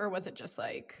parties, or was it just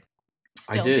like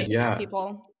I still did. dating out Yeah,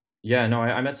 people? yeah. No,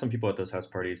 I met some people at those house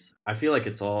parties. I feel like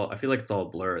it's all a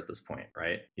blur at this point,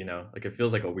 right? Like it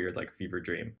feels like a weird like fever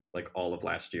dream, like all of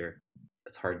last year.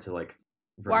 It's hard to like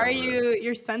Why are remember.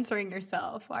 you're censoring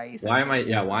yourself? Why are you censoring Yeah,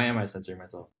 yourself? why am I censoring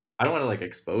myself? I don't want to like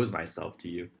expose myself to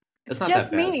you. It's It's not that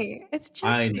just bad. me. It's just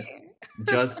I me. know.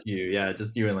 Just you. Yeah,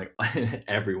 just you and like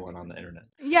everyone on the internet.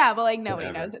 Yeah, but like nobody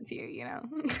Whatever. knows it's you.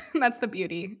 That's the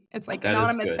beauty. It's like That is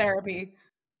anonymous good. therapy.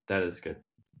 That is good.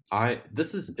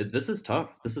 This is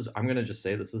tough. I'm gonna just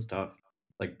say this is tough.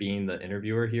 Like being the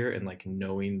interviewer here and like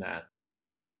knowing that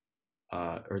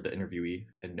or the interviewee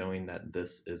and knowing that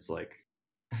this is like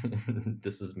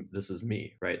this is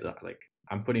me, right? Like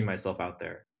I'm putting myself out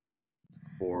there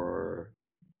for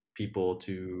people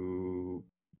to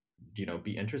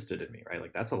be interested in me, right?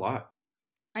 Like that's a lot.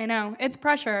 I know. It's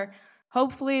pressure.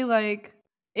 Hopefully, like,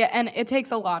 yeah, and it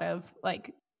takes a lot of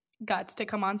like guts to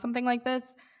come on something like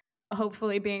this.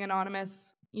 Hopefully, being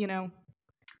anonymous, Yeah.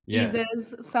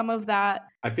 eases some of that.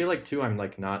 I feel like too I'm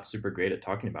like not super great at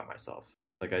talking about myself.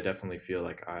 Like I definitely feel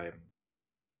like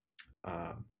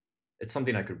um it's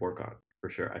something I could work on for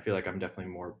sure. I feel like I'm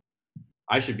definitely more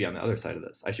I should be on the other side of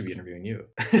this. I should be interviewing you.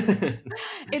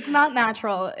 It's not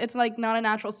natural. It's like not a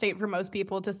natural state for most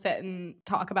people to sit and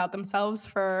talk about themselves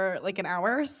for like an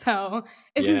hour. So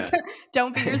Yeah.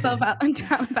 don't beat yourself out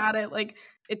down about it. Like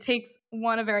it takes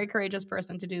a very courageous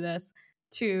person to do this.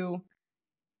 To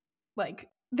like,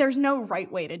 there's no right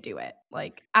way to do it,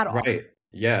 like at all. Right.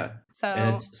 Yeah. And So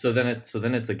it's so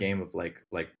then it's a game of like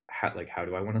how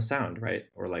do I want to sound, right?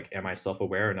 Or like am I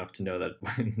self-aware enough to know that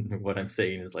what I'm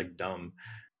saying is like dumb,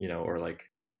 or like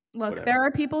look, whatever. there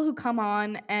are people who come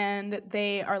on and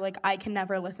they are like, I can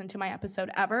never listen to my episode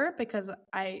ever because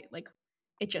I like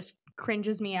it just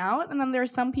cringes me out. And then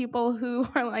there's some people who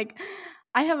are like,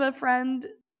 I have a friend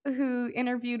who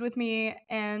interviewed with me,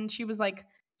 and she was like,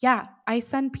 yeah, I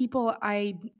send people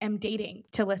I am dating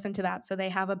to listen to that so they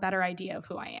have a better idea of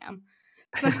who I am.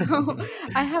 So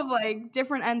I have like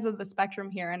different ends of the spectrum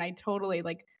here, and I totally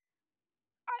like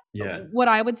Yeah. what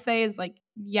I would say is like,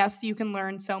 yes, you can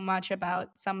learn so much about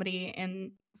somebody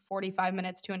in 45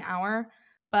 minutes to an hour,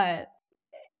 but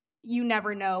you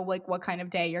never know like what kind of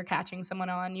day you're catching someone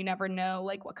on. You never know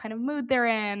like what kind of mood they're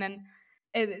in, and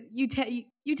you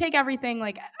take everything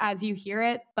like as you hear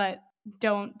it, but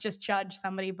don't just judge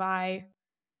somebody by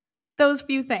those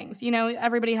few things. You know,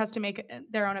 everybody has to make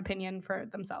their own opinion for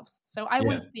themselves. So Yeah. I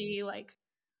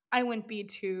wouldn't be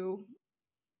too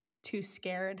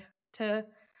scared to,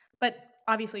 but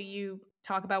obviously you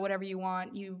talk about whatever you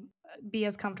want. You be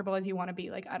as comfortable as you want to be.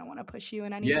 Like I don't want to push you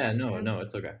in any Yeah, no, direction. no,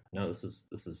 it's okay. No, this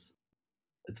is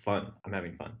it's fun. I'm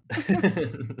having fun.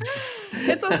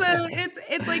 It's also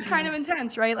it's like kind of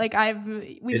intense, right? Like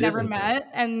we've It is never intense. met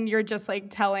and you're just like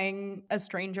telling a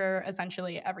stranger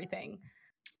essentially everything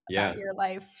about Yeah. your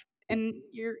life and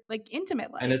your like intimate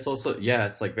And life. it's also, yeah,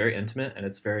 it's like very intimate, and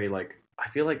it's very like, I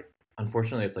feel like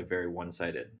unfortunately it's like very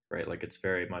one-sided, right? Like it's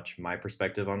very much my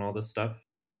perspective on all this stuff.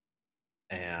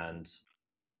 And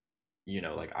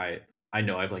like I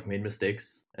know I've like made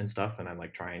mistakes and stuff, and I'm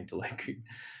like trying to like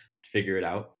figure it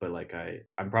out, but like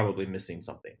I'm probably missing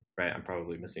something, right? I'm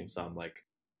probably missing some like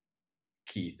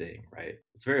key thing, right?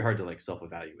 It's very hard to like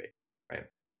self-evaluate, right?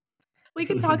 We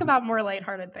can talk about more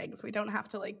lighthearted things. We don't have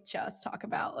to like just talk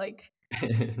about like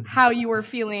how you were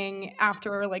feeling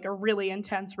after like a really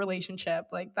intense relationship.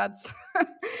 Like that's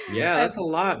Yeah, that's that's a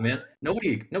lot, man.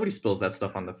 Nobody spills that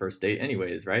stuff on the first date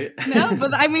anyways, right? no,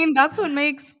 but I mean that's what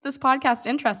makes this podcast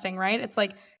interesting, right? It's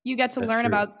like you get to That's learn true.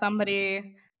 about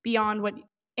somebody beyond what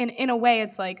in a way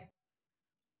it's like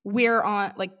we're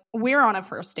on a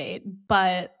first date,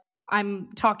 but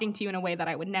I'm talking to you in a way that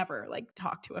I would never like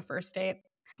talk to a first date.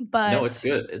 No, it's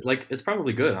But good. It's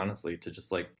probably good, honestly, to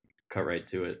just like cut right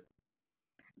to it.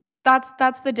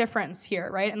 that's the difference here,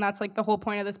 right? And that's like the whole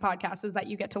point of this podcast is that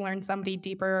you get to learn somebody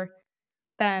deeper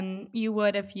than you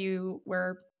would if you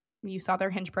saw their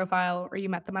Hinge profile or you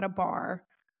met them at a bar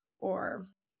or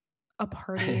a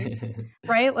party,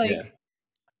 right? Yeah. Like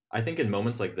I think in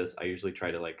moments like this, I usually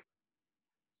try to like,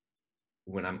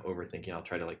 when I'm overthinking, I'll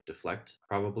try to like deflect,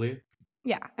 probably,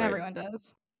 yeah, right? everyone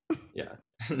does. Yeah.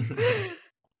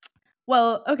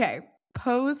 Well, okay.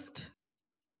 Post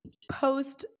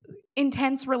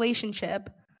intense relationship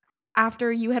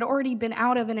after you had already been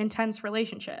out of an intense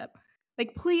relationship.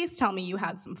 Like please tell me you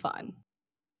had some fun.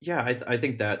 Yeah, I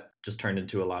think that just turned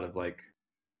into a lot of like,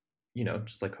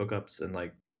 just like hookups, and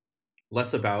like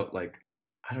less about like,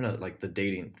 I don't know, like the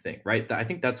dating thing, right? I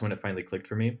think that's when it finally clicked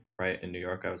for me, right? In New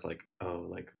York, I was like, oh,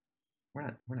 like we're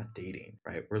not dating,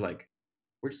 right?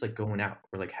 We're just like going out.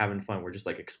 We're like having fun. We're just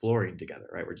like exploring together,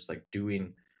 right? We're just like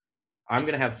doing. I'm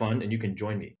gonna have fun, and you can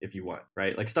join me if you want,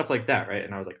 right? Like stuff like that, right?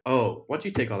 And I was like, oh, once you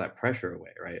take all that pressure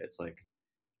away, right? It's like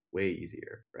way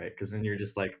easier, right? Because then you're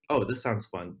just like, oh, this sounds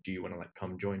fun. Do you want to like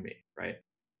come join me, right?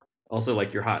 Also,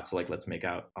 like you're hot, so like let's make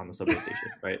out on the subway station,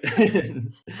 right?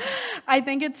 I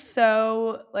think it's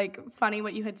so like funny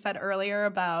what you had said earlier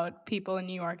about people in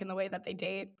New York and the way that they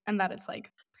date and that it's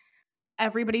like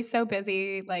everybody's so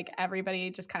busy, like everybody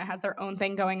just kind of has their own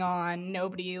thing going on.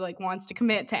 Nobody like wants to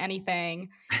commit to anything.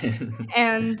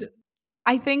 And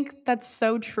I think that's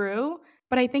so true,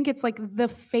 but I think it's like the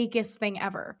fakest thing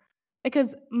ever.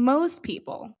 Because most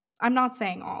people, I'm not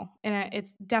saying all, and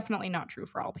it's definitely not true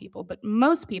for all people, but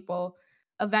most people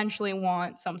eventually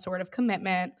want some sort of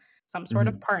commitment, some sort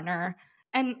of Mhm. partner,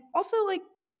 and also like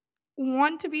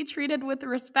want to be treated with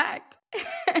respect.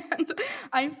 And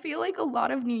I feel like a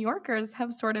lot of New Yorkers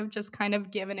have sort of just kind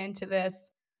of given into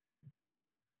this,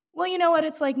 well, you know what?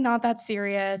 It's like not that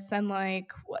serious. And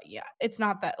like, what, yeah, it's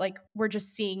not that like we're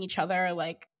just seeing each other.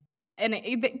 Like, and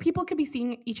people could be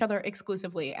seeing each other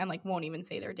exclusively and like won't even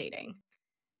say they're dating.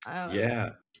 Um, Yeah.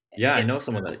 Yeah, I it, know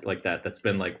someone that like that's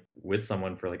been like with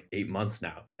someone for like 8 months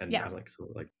now, and yeah, I'm like, so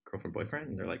like girlfriend boyfriend,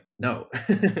 and they're like, no,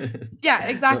 yeah, don't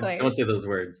exactly. don't say those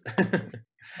words.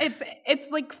 It's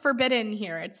like forbidden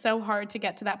here. It's so hard to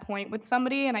get to that point with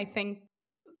somebody. And I think,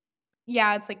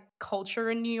 yeah, it's like culture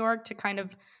in New York to kind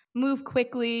of move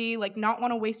quickly, like not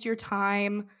want to waste your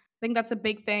time. I think that's a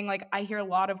big thing. Like I hear a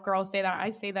lot of girls say that. I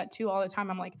say that too all the time.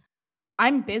 I'm like,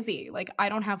 I'm busy. Like I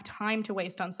don't have time to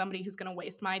waste on somebody who's going to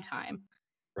waste my time.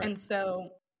 Right. And so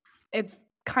it's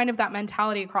kind of that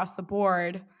mentality across the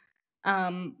board.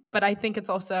 But I think it's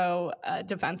also a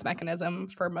defense mechanism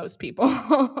for most people.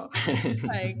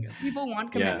 Like people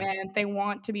want Yeah. commitment, they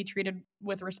want to be treated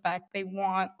with respect, they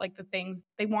want like the things,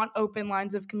 they want open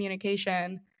lines of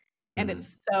communication. And Hmm.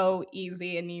 it's so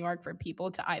easy in New York for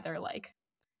people to either like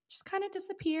just kind of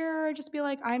disappear or just be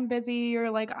like, I'm busy or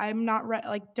like, I'm not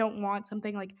like, don't want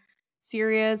something like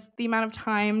serious. The amount of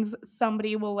times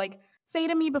somebody will like say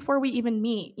to me before we even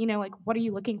meet, you know, like, what are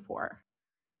you looking for?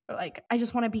 Or like, I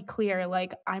just want to be clear,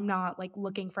 like, I'm not like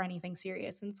looking for anything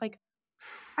serious. And it's like,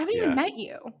 I haven't even Yeah. met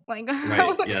you. Like,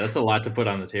 Right. Yeah, that's a lot to put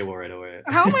on the table right away.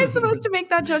 how am I supposed to make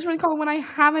that judgment call when I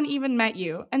haven't even met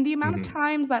you? And the amount of Hmm.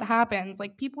 times that happens,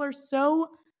 like people are so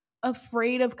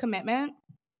afraid of commitment.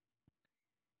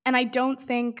 And I don't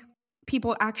think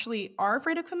people actually are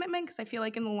afraid of commitment because I feel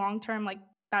like in the long term, like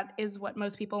that is what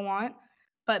most people want.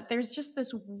 But there's just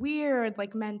this weird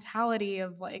like mentality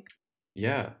of like,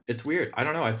 Yeah, it's weird. I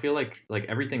don't know. I feel like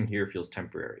everything here feels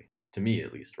temporary to me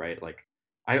at least, right? Like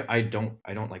I don't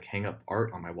like hang up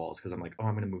art on my walls because I'm like, oh,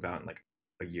 I'm gonna move out in like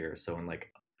a year. So in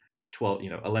like 12,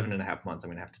 11 and a half months, I'm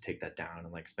gonna have to take that down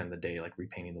and like spend the day like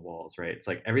repainting the walls, right? It's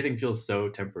like everything feels so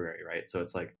temporary, right? So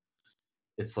it's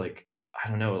like I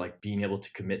don't know, like being able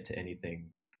to commit to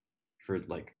anything for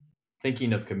like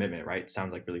thinking of commitment, right?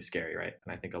 Sounds like really scary, right?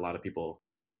 And I think a lot of people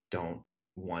don't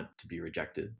want to be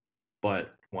rejected,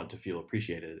 but want to feel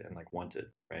appreciated and like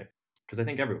wanted, right? Because I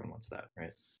think everyone wants that,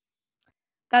 right?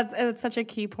 that's such a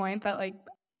key point that like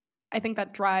I think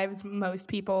that drives most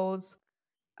people's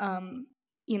um,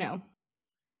 you know,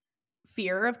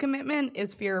 fear of commitment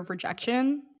is fear of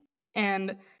rejection.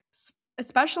 And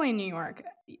especially in New York,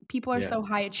 people are Yeah. so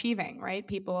high achieving, right?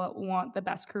 People want the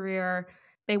best career,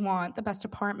 they want the best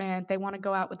apartment, they want to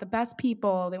go out with the best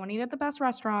people, they want to eat at the best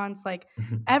restaurants. Like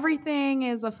everything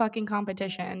is a fucking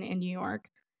competition in New York.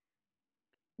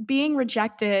 Being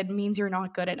rejected means you're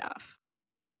not good enough,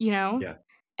 you know? Yeah.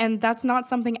 And that's not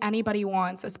something anybody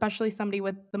wants, especially somebody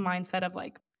with the mindset of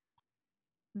like,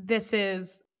 this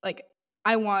is like,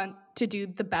 I want to do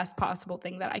the best possible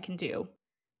thing that I can do.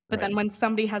 But Right. then when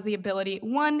somebody has the ability,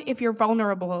 one, if you're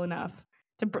vulnerable enough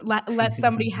to let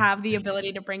somebody have the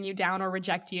ability to bring you down or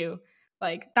reject you,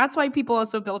 like that's why people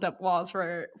also build up walls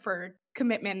for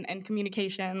commitment and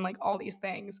communication, like all these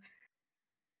things.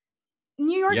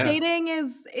 New York Yeah. dating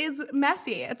is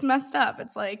messy. It's messed up.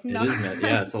 It's like It no. is, man.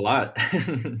 Yeah, it's a lot.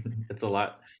 It's a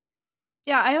lot.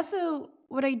 Yeah, I also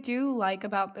what I do like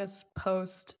about this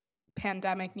post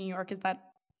pandemic New York is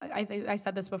that I think I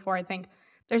said this before, I think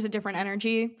there's a different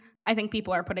energy. I think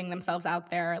people are putting themselves out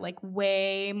there like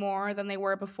way more than they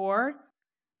were before.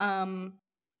 Um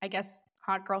I guess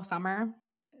hot girl summer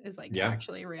is like Yeah.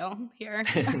 actually real here.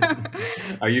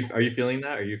 Are you feeling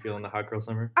that? Are you feeling the hot girl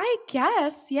summer? I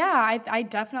guess, yeah. I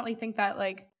definitely think that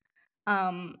like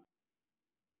um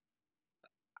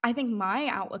I think my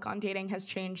outlook on dating has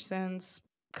changed since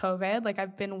COVID. Like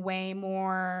I've been way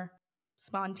more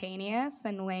spontaneous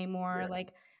and way more Yeah.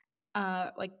 like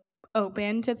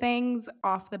open to things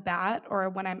off the bat or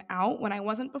when I'm out when I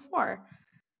wasn't before.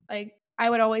 Like I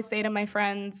would always say to my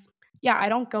friends, yeah, I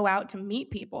don't go out to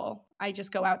meet people. I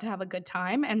just go out to have a good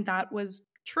time and that was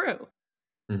true.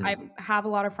 I Hmm. have a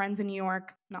lot of friends in New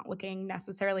York, not looking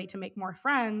necessarily to make more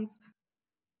friends,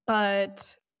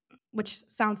 but which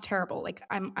sounds terrible. Like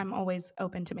I'm always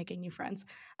open to making new friends,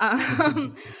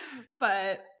 um,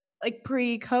 but like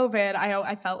pre-COVID,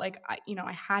 I felt like I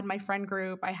had my friend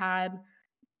group, I had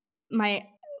my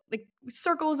like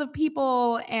circles of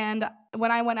people, and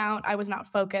when I went out, I was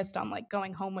not focused on like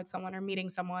going home with someone or meeting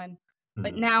someone.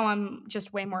 But Hmm. now I'm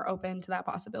just way more open to that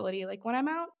possibility. Like when I'm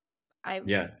out, I and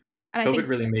Yeah. I COVID think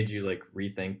really made you like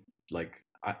rethink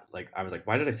I was like,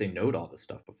 why did I say no to all this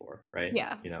stuff before? Right.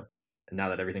 yeah, And now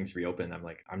that everything's reopened, I'm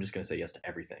like, I'm just gonna say yes to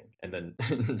everything and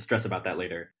then stress about that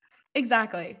later.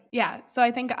 exactly, yeah. So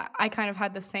I think I kind of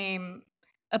had the same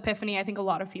epiphany. I think a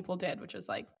lot of people did, which is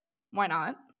like, why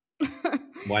not?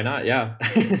 Why not? Yeah.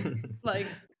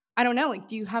 Like, I don't know, like,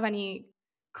 do you have any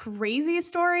crazy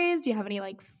stories? Do you have any,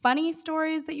 like, funny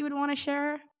stories that you would wanna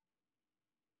share?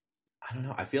 I don't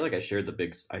know. I feel like I shared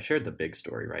the big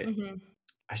story, right? Mhm.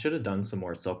 I should have done some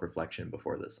more self-reflection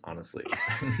before this, honestly.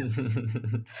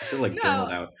 I should have like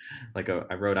journaled No. out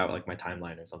I wrote out like my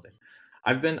timeline or something.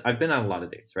 I've been on a lot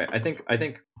of dates, right? I think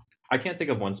I can't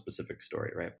think of one specific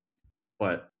story, right?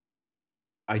 But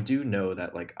I do know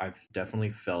that like I've definitely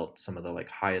felt some of the like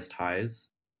highest highs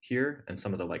here and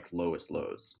some of the like lowest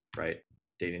lows, right?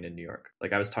 Dating in New York.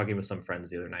 Like I was talking with some friends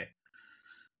the other night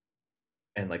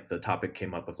and like the topic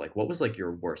came up of like what was like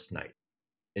your worst night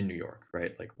in New York,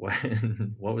 right? Like what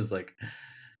what was like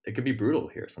it could be brutal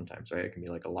here sometimes, right? It can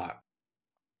be like a lot.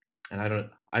 And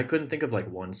I couldn't think of like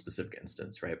one specific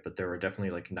instance, right? But there were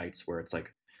definitely like nights where it's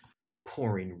like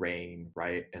pouring rain,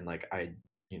 right? And like I,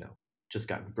 you know, just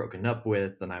gotten broken up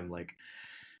with and I'm like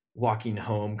walking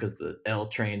home because the L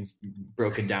train's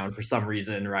broken down for some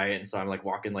reason, right? And so I'm like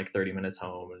walking like 30 minutes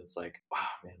home, and it's like, wow,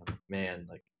 man,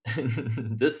 like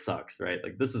this sucks, right?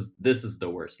 Like this is the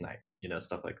worst night,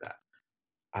 stuff like that.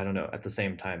 I don't know. At the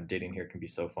same time, dating here can be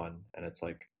so fun, and it's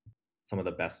like some of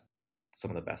the best some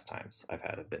of the best times I've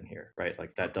had have been here, right?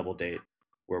 Like that double date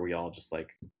where we all just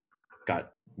like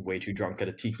got way too drunk at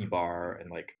a tiki bar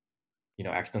and like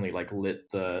accidentally like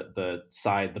lit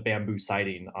the bamboo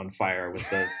siding on fire with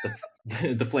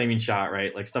the flaming shot,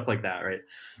 right? Like stuff like that, right?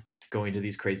 Going to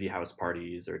these crazy house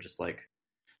parties or just like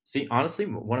see honestly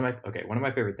one of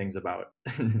my favorite things about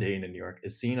dating in New York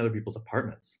is seeing other people's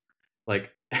apartments.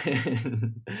 Like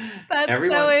That's so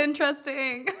everyone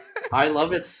interesting. I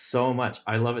love it so much.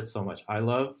 I love it so much. I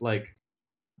love like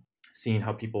seeing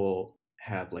how people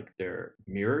have like their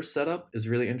mirrors set up is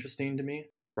really interesting to me,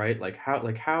 right?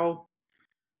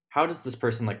 How does this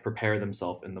person like prepare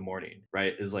themselves in the morning,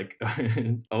 right? Is like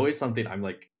always something I'm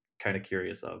like kind of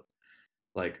curious of.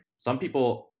 Like some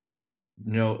people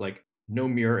know like no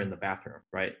mirror in the bathroom,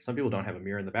 right? Some people don't have a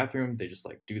mirror in the bathroom. They just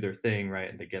like do their thing, right?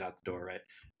 And they get out the door, right?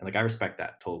 And like I respect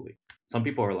that totally. Some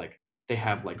people are like they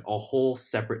have like a whole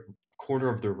separate corner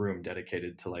of their room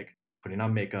dedicated to like putting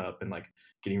on makeup and like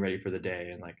getting ready for the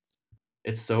day and like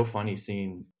it's so funny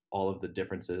seeing all of the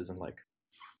differences and like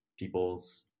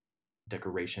people's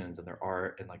decorations and their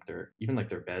art and like their even like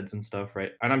their beds and stuff,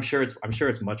 right? And I'm sure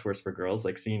it's much worse for girls,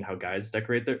 like seeing how guys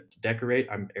decorate.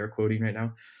 I'm air quoting right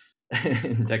now,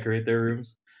 decorate their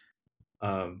rooms.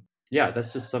 Yeah,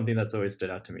 that's just something that's always stood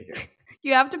out to me here.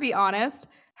 You have to be honest.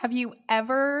 Have you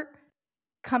ever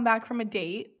come back from a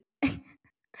date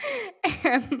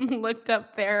and looked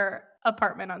up their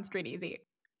apartment on Street Easy?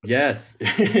 Yes,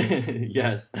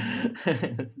 yes.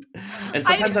 And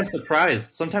I sometimes I'm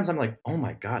surprised. Sometimes I'm like, oh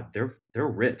my god, they're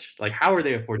rich. Like, how are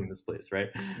they affording this place, right?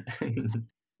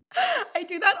 I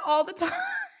do that all the time.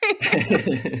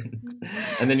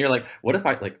 And then you're like, what if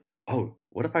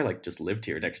I like just lived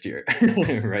here next year,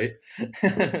 right?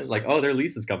 Like, oh, their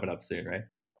lease is coming up soon, right?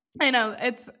 I know,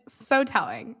 it's so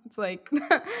telling. It's like,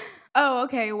 oh,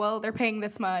 okay, well, they're paying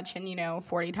this much, and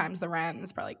 40 times the rent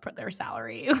is probably like their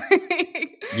salary.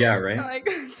 Yeah, right. Like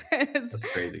this is, That's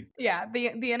crazy. yeah,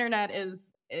 the internet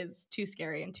is too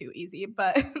scary and too easy,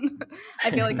 but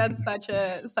I feel like that's such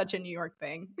a New York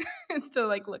thing is to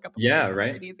like look up a place Yeah, on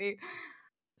right. Street Easy.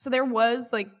 So there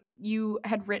was like you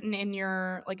had written in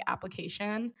your like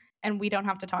application, and we don't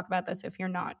have to talk about this if you're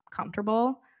not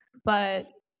comfortable, but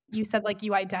you said like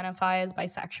you identify as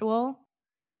bisexual.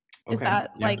 Is Okay.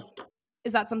 that Yeah. like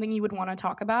is that something you would want to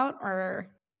talk about or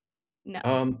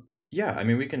no? Yeah. I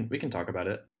mean, we can talk about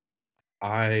it.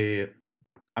 I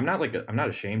I'm not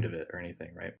ashamed of it or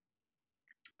anything, right?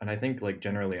 And I think like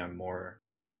generally I'm more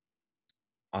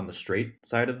on the straight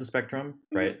side of the spectrum,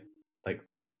 Mhm. right? Like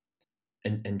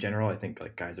in general, I think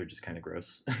like guys are just kind of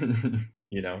gross,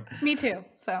 you know. Me too.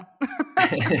 So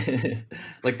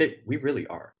Like we really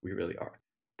are.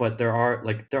 But there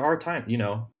are times,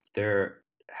 there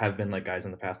have been like guys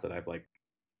in the past that I've like,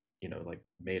 like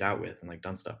made out with and like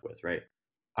done stuff with, right?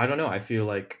 I don't know. I feel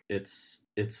like it's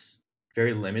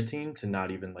very limiting to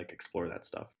not even like explore that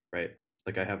stuff, right?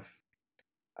 Like I have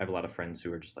a lot of friends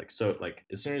who are just like so like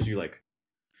as soon as you like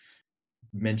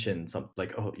mention something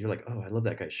like oh you're like oh I love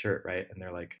that guy's shirt, right? And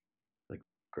they're like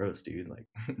gross, dude, like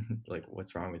like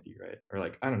what's wrong with you, right? Or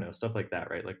like I don't know, stuff like that,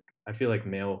 right? Like I feel like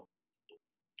male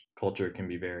culture can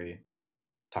be very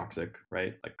toxic,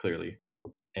 right? Like clearly.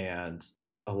 And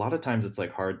a lot of times it's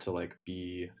like hard to like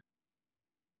be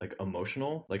like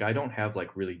emotional. Like I don't have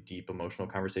like really deep emotional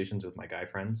conversations with my guy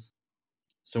friends.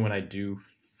 So when I do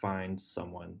find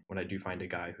a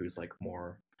guy who's like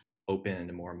more open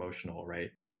and more emotional,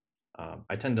 right?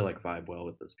 I tend to like vibe well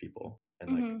with those people,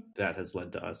 and like Mhm. that has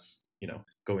led to us,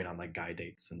 going on like guy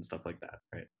dates and stuff like that,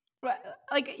 right?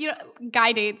 Like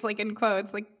guy dates like in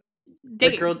quotes like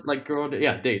dates. Like girl,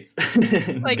 yeah, dates,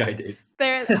 Like guy dates.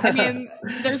 there I mean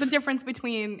there's a difference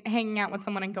between hanging out with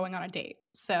someone and going on a date.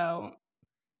 So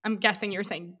I'm guessing you're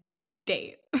saying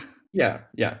date. Yeah,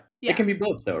 yeah. It Yeah. can be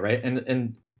both though, right?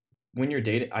 And when you're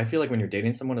dating, I feel like when you're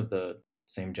dating someone of the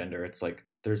same gender, it's like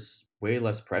there's way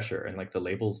less pressure and like the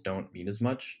labels don't mean as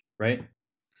much, right?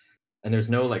 And there's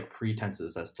no like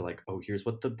pretenses as to like, oh, here's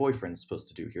what the boyfriend's supposed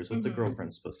to do, here's what the Mhm.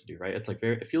 girlfriend's supposed to do, right? It's like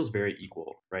it feels very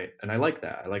equal, right? And I like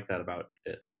that. I like that about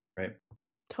it, right?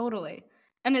 Totally.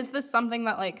 And is this something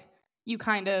that like you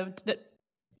kind of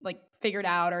like figured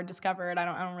out or discovered? I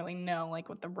don't really know like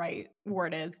what the right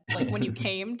word is. Like when you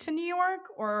came to New York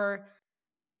or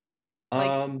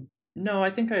like No,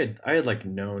 I think I had like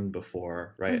known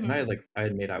before, right? And mhm. I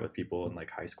had made out with people in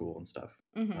like high school and stuff.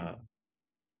 Mhm. Uh,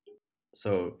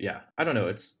 So yeah, I don't know.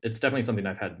 It's definitely something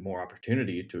I've had more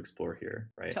opportunity to explore here,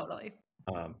 right? Totally.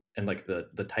 And like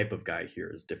the type of guy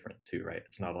here is different too, right?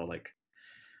 It's not all like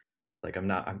I'm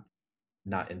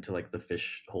not into like the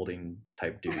fish holding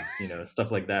type dudes,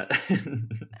 stuff like that.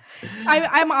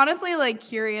 I'm honestly like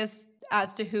curious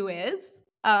as to who is.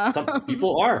 Some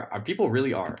people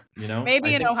really are, I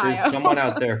Maybe in think there's Ohio. someone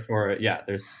out there for, yeah,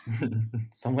 there's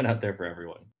someone out there for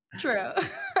everyone. True.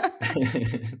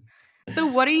 So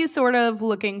what are you sort of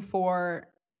looking for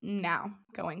now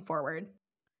going forward?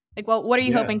 Like, well, what are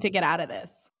you Yeah. hoping to get out of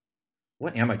this?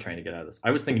 What am I trying to get out of this?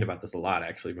 I was thinking about this a lot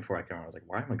actually before I came on. I was like,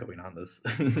 why am I going on this?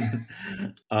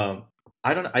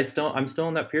 I don't I'm still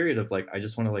in that period of like I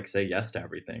just want to like say yes to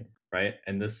everything, right?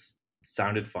 And this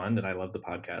sounded fun and I love the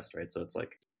podcast, right? So it's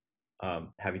like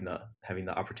having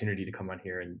the opportunity to come on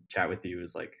here and chat with you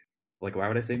is like why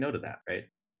would I say no to that, right?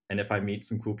 And if I meet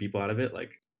some cool people out of it,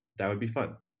 like that would be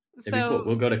fun. It'd be cool.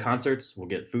 We'll go to concerts, we'll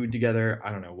get food together.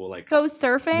 I don't know, we'll like go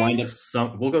surfing.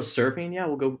 We'll go surfing. Yeah,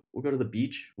 we'll go to the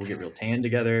beach. We'll get real tan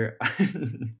together.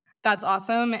 That's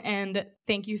awesome. And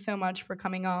thank you so much for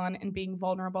coming on and being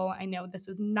vulnerable. I know this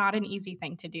is not an easy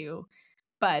thing to do,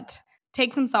 but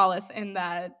take some solace in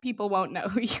that people won't know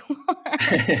who you are.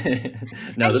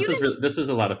 No, this was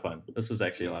a lot of fun. This was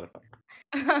actually a lot of fun.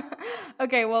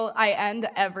 Okay, well, I end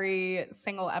every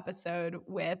single episode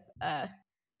with a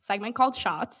segment called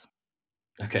Shots.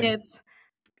 Okay. It's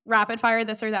rapid fire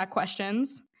this or that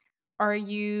questions. Are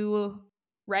you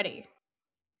ready?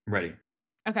 Ready.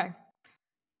 Okay.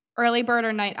 Early bird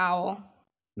or night owl?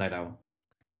 Night owl.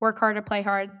 Work hard or play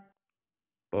hard?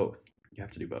 Both. You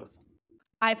have to do both.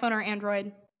 iPhone or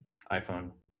Android?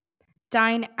 iPhone.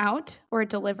 Dine out or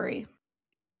delivery?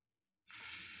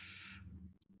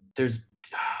 That's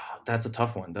a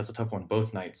tough one.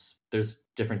 Both nights. There's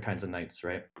different kinds of nights,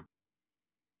 right?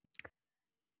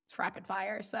 It's rapid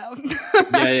fire, so.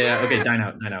 Yeah. Okay, dine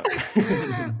out.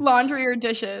 Laundry or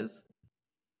dishes?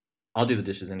 I'll do the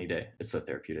dishes any day. It's so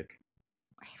therapeutic.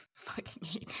 I fucking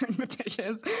hate doing the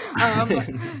dishes.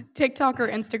 TikTok or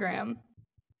Instagram?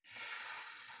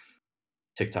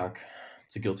 TikTok.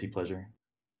 It's a guilty pleasure.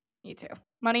 Me too.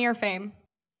 Money or fame?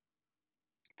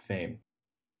 Fame.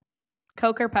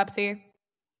 Coke or Pepsi?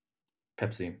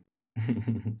 Pepsi.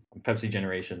 Pepsi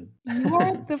generation. You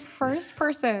are the first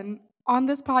person on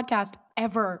this podcast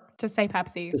ever to say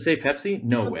Pepsi. To say Pepsi?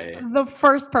 No way. The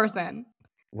first person.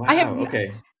 Wow. I have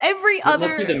okay. Every That other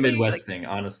must be the Midwest thing,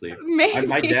 honestly. Maybe.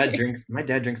 My dad drinks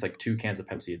like 2 cans of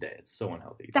Pepsi a day. It's so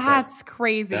unhealthy. That's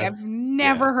crazy. I've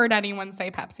never heard anyone say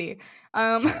Pepsi.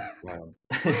 Wow.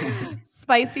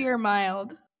 Spicy or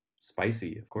mild?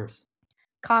 Spicy, of course.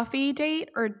 Coffee date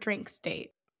or drinks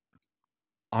date?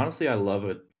 Honestly, I love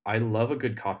it. I love a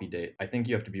good coffee date. I think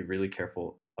you have to be really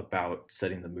careful about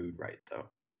setting the mood right, though.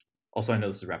 Also, I know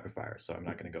this is rapid fire, so I'm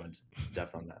not going to go into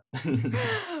depth on that.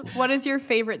 What is your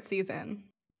favorite season?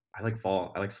 I like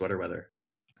fall. I like sweater weather.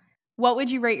 What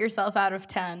would you rate yourself out of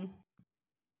 10?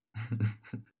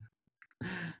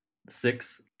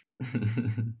 6.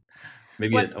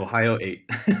 Maybe an Ohio 8.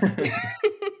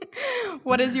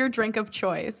 What is your drink of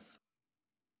choice?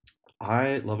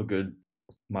 I love a good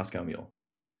Moscow Mule.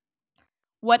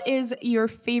 What is your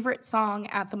favorite song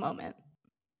at the moment?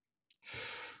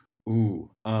 Ooh,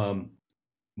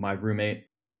 my roommate,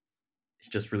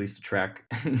 he just released a track.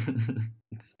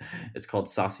 It's called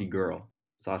Saucy Girl.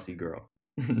 Saucy Girl.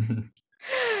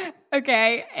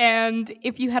 Okay, and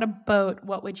if you had a boat,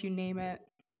 what would you name it?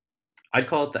 I'd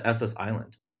call it the SS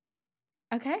Island.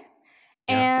 Okay.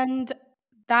 Yeah. And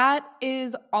that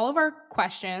is all of our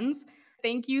questions.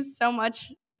 Thank you so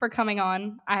much for coming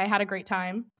on. I had a great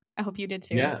time. I hope you did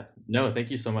too. Yeah. No,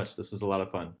 thank you so much. This was a lot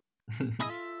of fun.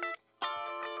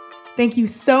 Thank you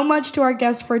so much to our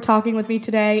guest for talking with me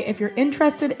today. If you're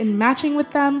interested in matching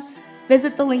with them,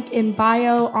 visit the link in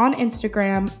bio on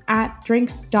Instagram at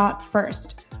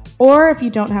drinks.first. Or if you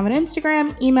don't have an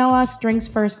Instagram, email us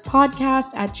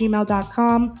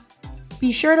drinksfirstpodcast@gmail.com.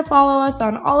 Be sure to follow us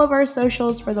on all of our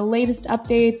socials for the latest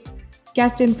updates,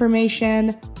 guest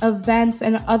information, events,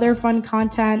 and other fun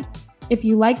content. If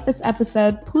you like this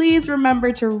episode, please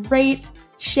remember to rate,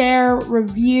 share,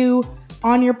 review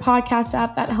on your podcast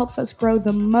app. That helps us grow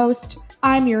the most.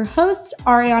 I'm your host,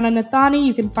 Ariana Nathani.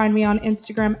 You can find me on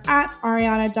Instagram at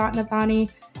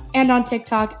ariana.nathani and on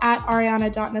TikTok at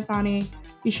ariana.nathani.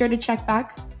 Be sure to check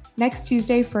back next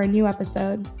Tuesday for a new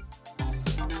episode.